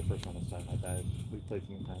if I grabbed the first one this time. I died. We played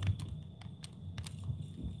some time.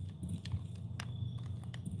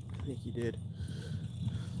 I think you did.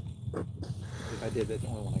 If I did, that's the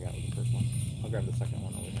only one I got was the first one. I'll grab the second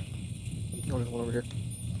one over here. Oh, there's one over here.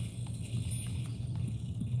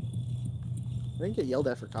 I didn't get yelled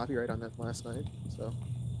at for copyright on that last night, so.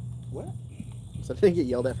 What? So I didn't get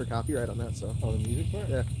yelled at for copyright on that, so. Oh, the music part?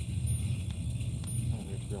 Yeah. Oh,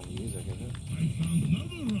 there's real music, is it? I found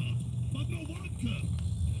another rock, but no vodka.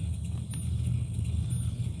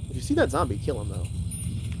 If you see that zombie, kill him though.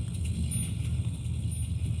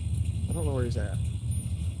 I don't know where he's at.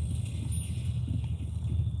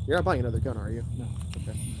 You're not buying another gun, are you? No.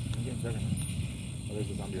 Okay. I'm getting Juggernaut. Oh, there's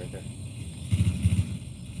a zombie right there.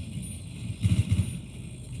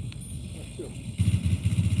 Oh, two.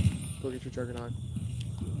 Go get your Juggernaut.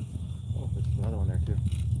 Oh, there's another one there too.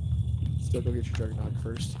 Still go get your Juggernaut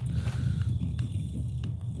first.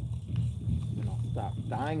 Then I'll stop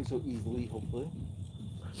dying so easily, hopefully.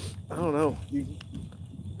 I don't know.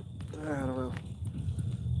 I don't know.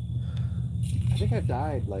 I think I've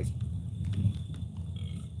died like.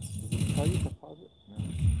 Does it tell you to pause it? No.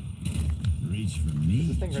 Reach for Is me.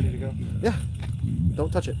 this thing ready to go? Yeah.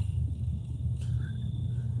 Don't touch it.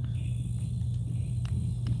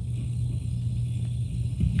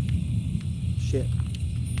 Shit.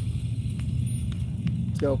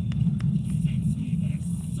 Let's go.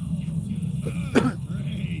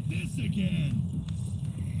 Great, this again.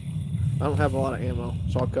 I don't have a lot of ammo,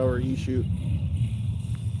 so I'll cover. You shoot.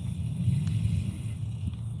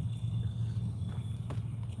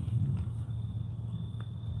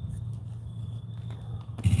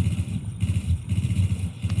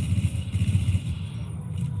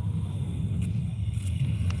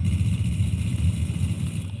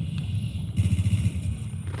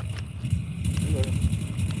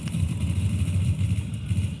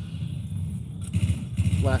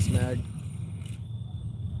 Last mag.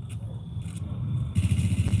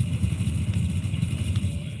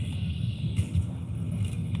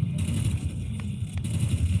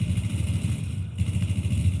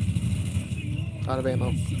 Out of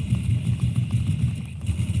ammo.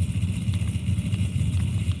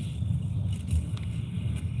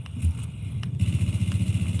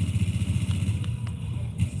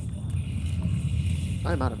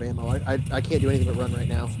 I'm out of ammo. I can't do anything but run right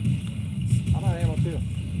now. I'm out of ammo too.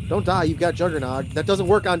 Don't die, you've got Juggernaut. That doesn't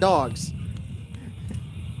work on dogs.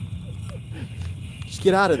 Just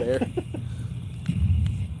get out of there.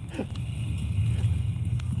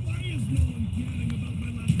 Why is no one caring about my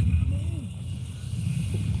lack of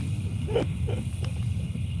ammo?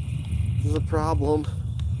 This is a problem.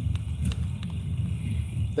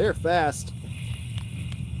 They're fast.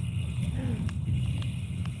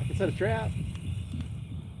 I can set a trap.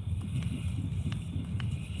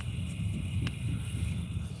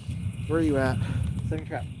 Where are you at? Setting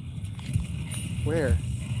trap. Where?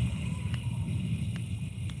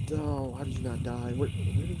 Oh, how did you not die? Where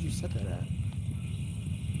did you set that at?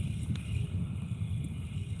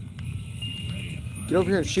 Get over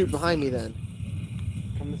here and shoot behind me then.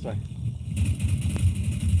 Come this way.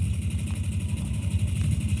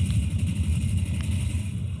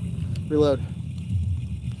 Reload.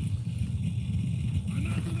 I'm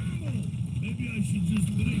out of ammo. Maybe I should just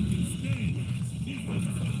drink instead.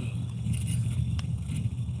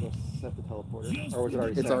 Go set the teleporter. Or was it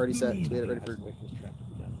already set? It's already set. So we had it ready I for. have to wait for this trap to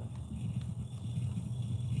be done.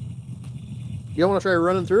 You don't want to try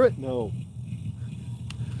running through it? No.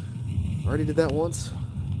 Already did that once.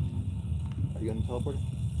 Are you on the teleporter?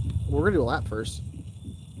 We're gonna do a lap first.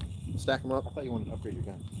 Stack them I up. thought you wanted to upgrade your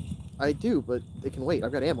gun. I do, but they can wait.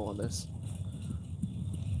 I've got ammo on this.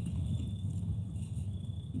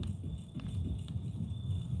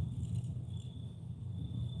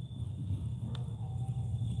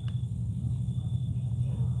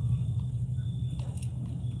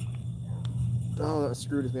 Oh, that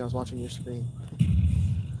screwed with me. I was watching your screen.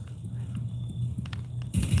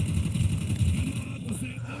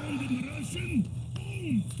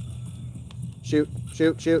 Shoot,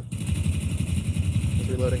 shoot, shoot. It's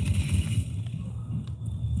reloading.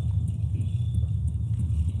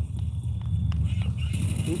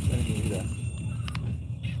 Oops, I didn't do that.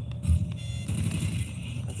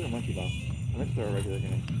 That's a monkey bomb. I meant to throw a regular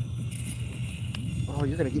grenade. Oh,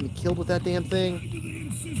 you're gonna get me killed with that damn thing.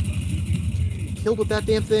 Killed with that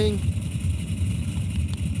damn thing.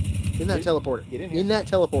 In that teleporter. Get in here. In that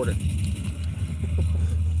teleporter.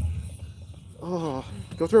 Oh,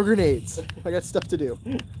 go throw grenades. I got stuff to do.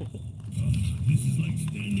 This is like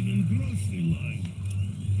standing in grocery line.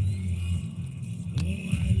 Oh,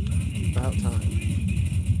 I like About time.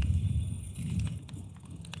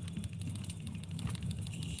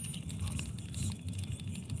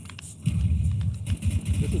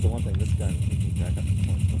 This is the one thing this gun can jack up the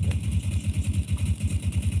points. Okay.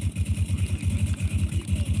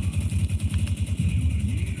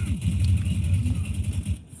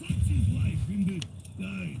 such is life in the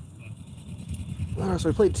die. Oh, so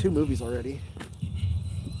we played 2 movies already.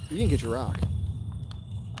 You didn't get your rock.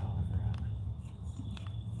 Oh, I forgot.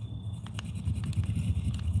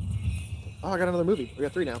 Oh, I got another movie. We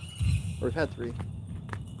got 3 now. Or we've had 3.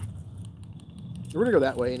 We're gonna go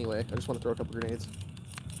that way anyway. I just want to throw a couple grenades.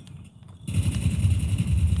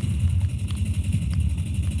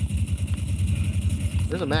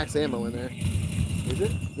 There's a max ammo in there. Is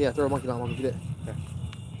it? Yeah, throw a monkey bomb on me. Get it. Okay.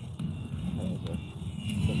 Oh, that was a-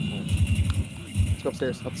 Let's go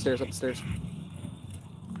upstairs. Up the stairs. Up the stairs.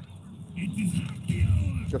 It is happy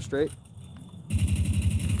hour. Go straight.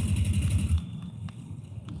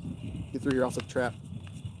 Get through here. I'll set the trap.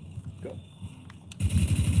 Go.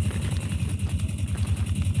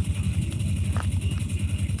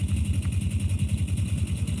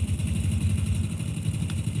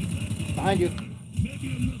 Behind you.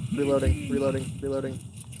 Reloading. Reloading. Reloading.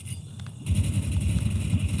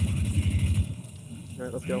 All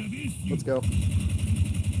right, let's go. Let's go.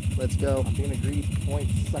 Let's go. I'm being a greedy point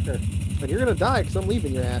sucker. And you're gonna die because I'm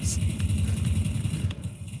leaving your ass.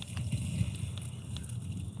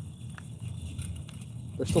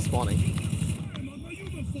 They're still spawning. I'm on my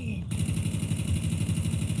uniform.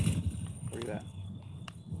 Where you at?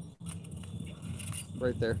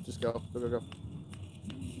 Right there. Just go. Go, go, go.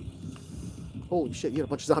 Holy shit, you had a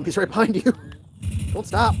bunch of zombies right behind you. Don't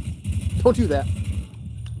stop. Don't do that.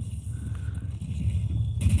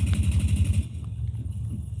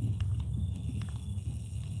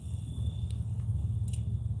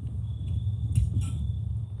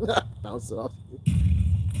 Bounce it off.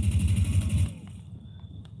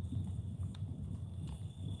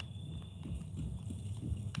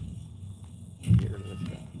 Get rid of this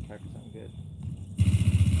guy. Try for something good.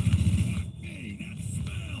 Hey, that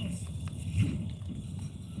smells.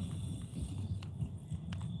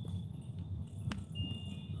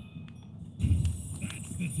 That's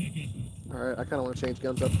the ticket. Alright, I kind of want to change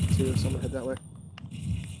guns up too, so I'm going to head that way.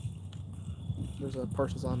 There's a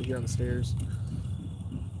partial zombie here on the stairs.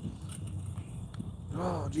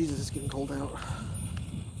 Oh, Jesus, it's getting cold out.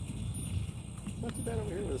 Not too bad over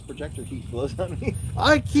here where this projector heat blows on me.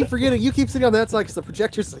 I keep forgetting. You keep sitting on that side because the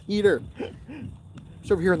projector's the heater. It's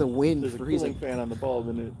over here in the wind There's a freezing. cooling fan on the bulb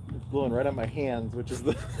and it's blowing right on my hands, which is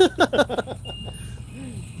the... It's a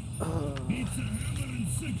hammer and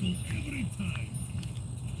sickle every time.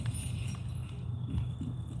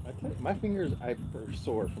 I tell you, my fingers are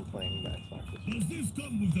sore from playing Xbox. Does this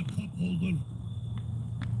come with a cup holder?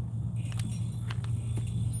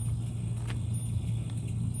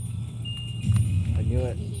 I knew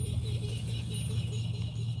it.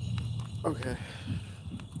 Okay.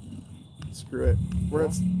 Screw it. We're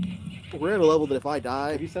at a level that if I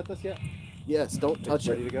die, Have you set this yet? yes, don't touch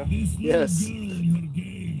Ready it. to go? This little Yes. girl and her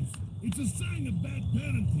gaze. It's a sign of bad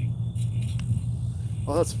parenting.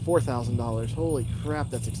 Oh, that's $4,000. Holy crap,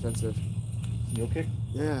 that's expensive. Mule kick?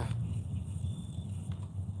 Yeah.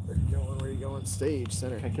 Where you going? Where you going? Stage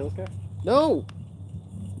center. Can I kill this guy? No,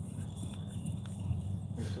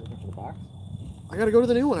 Are you still looking for the box? I gotta go to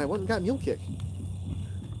the new one. I went and got mule kick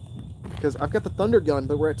because I've got the thunder gun,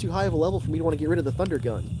 but we're at too high of a level for me to want to get rid of the thunder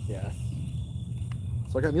gun. Yeah.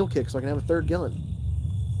 So I got mule kick, so I can have a third gun.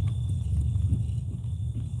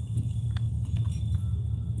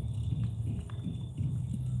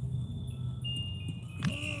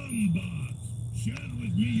 Come, boss. Share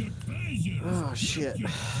with me your treasures. Oh shit.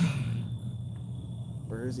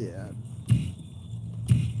 Where is he at?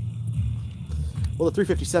 Well, the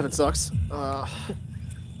 357 sucks. We're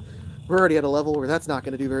already at a level where that's not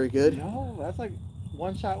going to do very good. No, that's like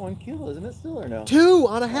one shot, one kill, isn't it still or no? 2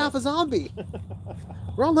 on a half a zombie.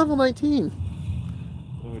 We're on level 19.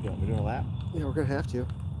 What are we doing? We're doing a lap? Yeah, we're going to have to.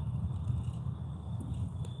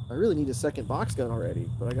 I really need a second box gun already,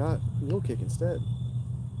 but I got mule kick instead.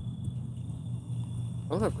 I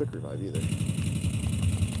don't have quick revive either.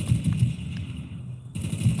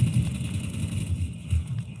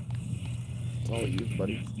 It's all you,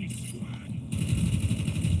 buddy.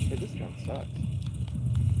 Hey, this gun sucks.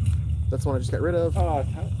 That's the one I just got rid of. Oh,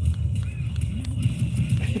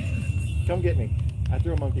 come get me. I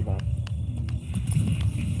threw a monkey bomb.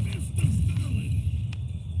 Mr. Stalin,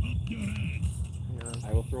 up your ass. Yeah.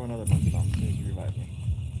 I will throw another monkey bomb as soon as you revive me.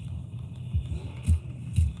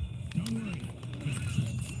 Don't worry.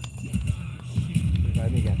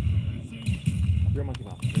 Revive me again. I threw a monkey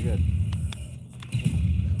bomb. You're good.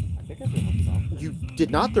 I think I threw a monkey bomb. You did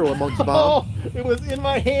not throw a monkey bomb. Oh, it was in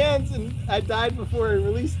my hands and I died before I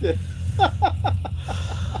released it.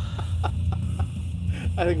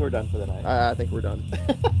 I think we're done for the night. I think we're done.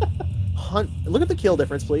 Look at the kill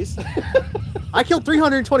difference, please. I killed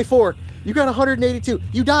 324. You got 182.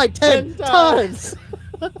 You died 10 times.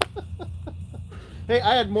 Hey,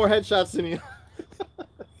 I had more headshots than you.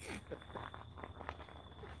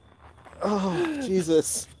 Oh,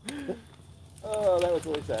 Jesus. Oh, that was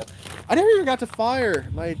really sad. I never even got to fire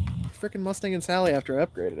my freaking Mustang and Sally after I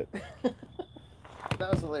upgraded it.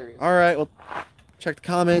 That was hilarious. All right, well, check the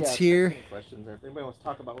comments here. Any questions or if anybody wants to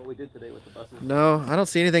talk about what we did today with the buses? No, I don't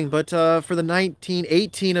see anything. But for the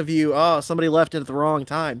 1918 of you, somebody left it at the wrong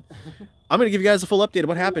time. I'm going to give you guys a full update of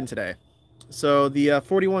what happened today. So the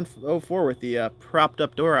 4104 with the propped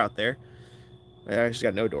up door out there. I actually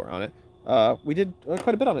got no door on it. We did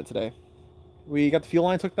quite a bit on it today. We got the fuel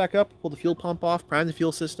lines hooked back up, pulled the fuel pump off, primed the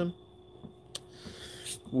fuel system.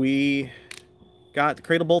 We got the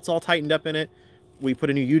cradle bolts all tightened up in it. We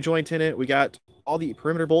put a new U-joint in it. We got all the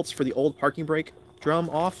perimeter bolts for the old parking brake drum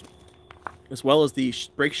off, as well as the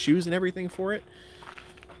brake shoes and everything for it.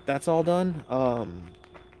 That's all done.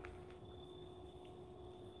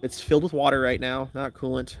 It's filled with water right now, not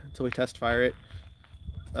coolant until we test fire it.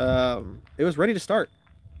 It was ready to start.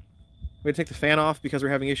 We had to take the fan off because we're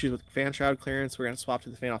having issues with fan shroud clearance. We're going to swap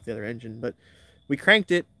to the fan off the other engine, but we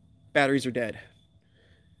cranked it. Batteries are dead.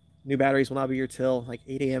 New batteries will not be here till like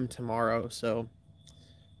 8 a.m. tomorrow, so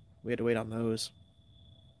we had to wait on those.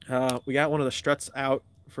 We got one of the struts out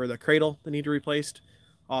for the cradle that need to be replaced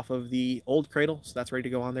off of the old cradle, so that's ready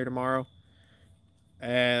to go on there tomorrow.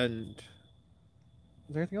 And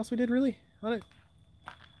is there anything else we did really on it?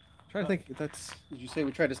 I'm trying to think if that's... Did you say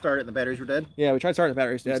we tried to start it and the batteries were dead? Yeah, we tried starting the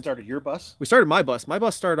batteries You dead. started your bus? We started my bus. My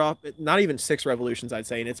bus started off at not even 6 revolutions, I'd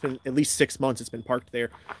say, and it's been at least 6 months it's been parked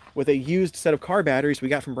there with a used set of car batteries we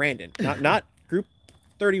got from Brandon. Not Group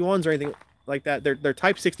 31s or anything like that. They're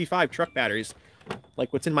Type 65 truck batteries,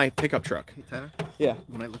 like what's in my pickup truck. Hey, Tyler? Yeah.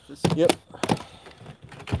 When I lift this? Yep.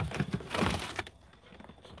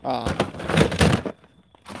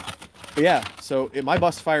 But yeah, so my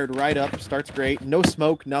bus fired right up, starts great, no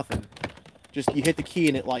smoke, nothing. Just you hit the key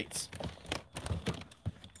and it lights.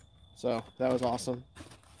 So that was awesome.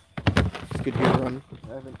 It's good to hear it run.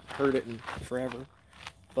 I haven't heard it in forever.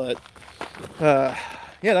 But yeah,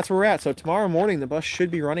 that's where we're at. So tomorrow morning the bus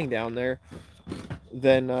should be running down there.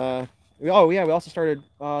 Then we also started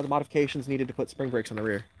the modifications needed to put spring brakes on the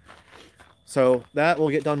rear. So that will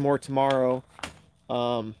get done more tomorrow.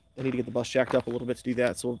 I need to get the bus jacked up a little bit to do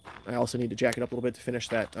that, so I also need to jack it up a little bit to finish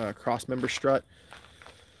that cross member strut.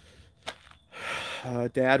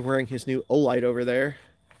 Dad wearing his new Olight over there.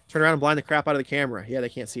 Turn around and blind the crap out of the camera. Yeah, they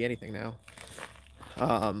can't see anything now.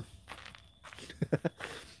 But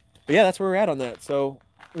yeah, that's where we're at on that. So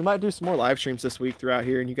we might do some more live streams this week throughout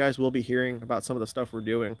here, and you guys will be hearing about some of the stuff we're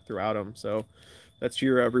doing throughout them. So that's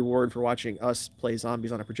your reward for watching us play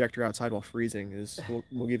zombies on a projector outside while freezing. Is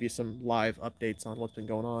we'll give you some live updates on what's been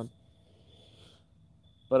going on.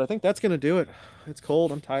 But I think that's gonna do it. It's cold.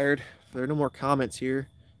 I'm tired. There are no more comments here.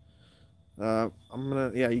 I'm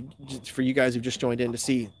gonna, yeah, for you guys who've just joined in to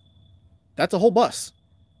see, that's a whole bus.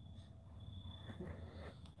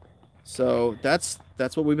 So that's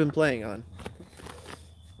what we've been playing on.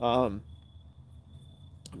 But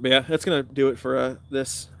yeah, that's gonna do it for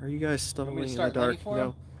this. Are you guys stumbling in the dark?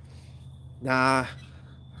 No. Nah.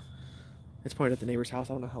 It's pointed at the neighbor's house.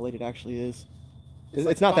 I don't know how late it actually is. It's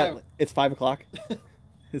like not 5. that. It's 5 o'clock.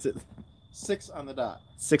 Is it 6 on the dot?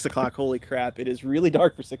 6 o'clock? Holy crap! It is really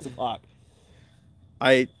dark for 6 o'clock.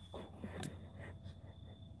 You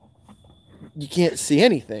can't see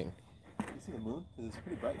anything. You see the moon? 'Cause it's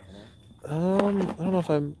pretty bright tonight. I don't know if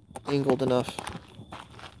I'm angled enough.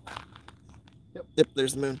 Yep,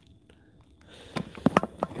 there's the moon.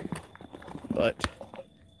 But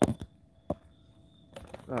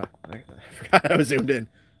I forgot I was zoomed in.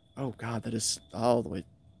 Oh god, that is all the way.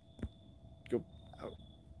 Go out.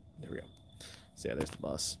 There we go. So yeah, there's the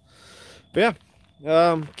bus. But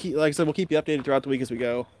yeah, like I said, we'll keep you updated throughout the week as we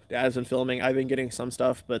go. Dad's been filming. I've been getting some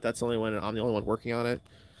stuff, but that's only when I'm the only one working on it.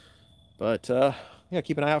 But yeah,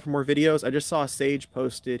 keep an eye out for more videos. I just saw Sage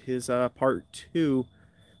posted his part 2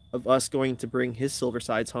 of us going to bring his Silver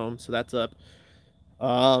Sides home, so that's up.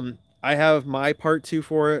 I have my part 2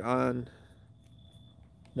 for it on.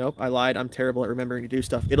 Nope, I lied. I'm terrible at remembering to do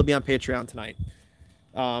stuff. It'll be on Patreon tonight,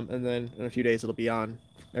 and then in a few days it'll be on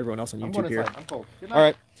everyone else on YouTube here. I'm cold. All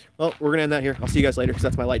right. Well, we're gonna end that here. I'll see you guys later because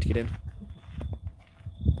that's my light to get in.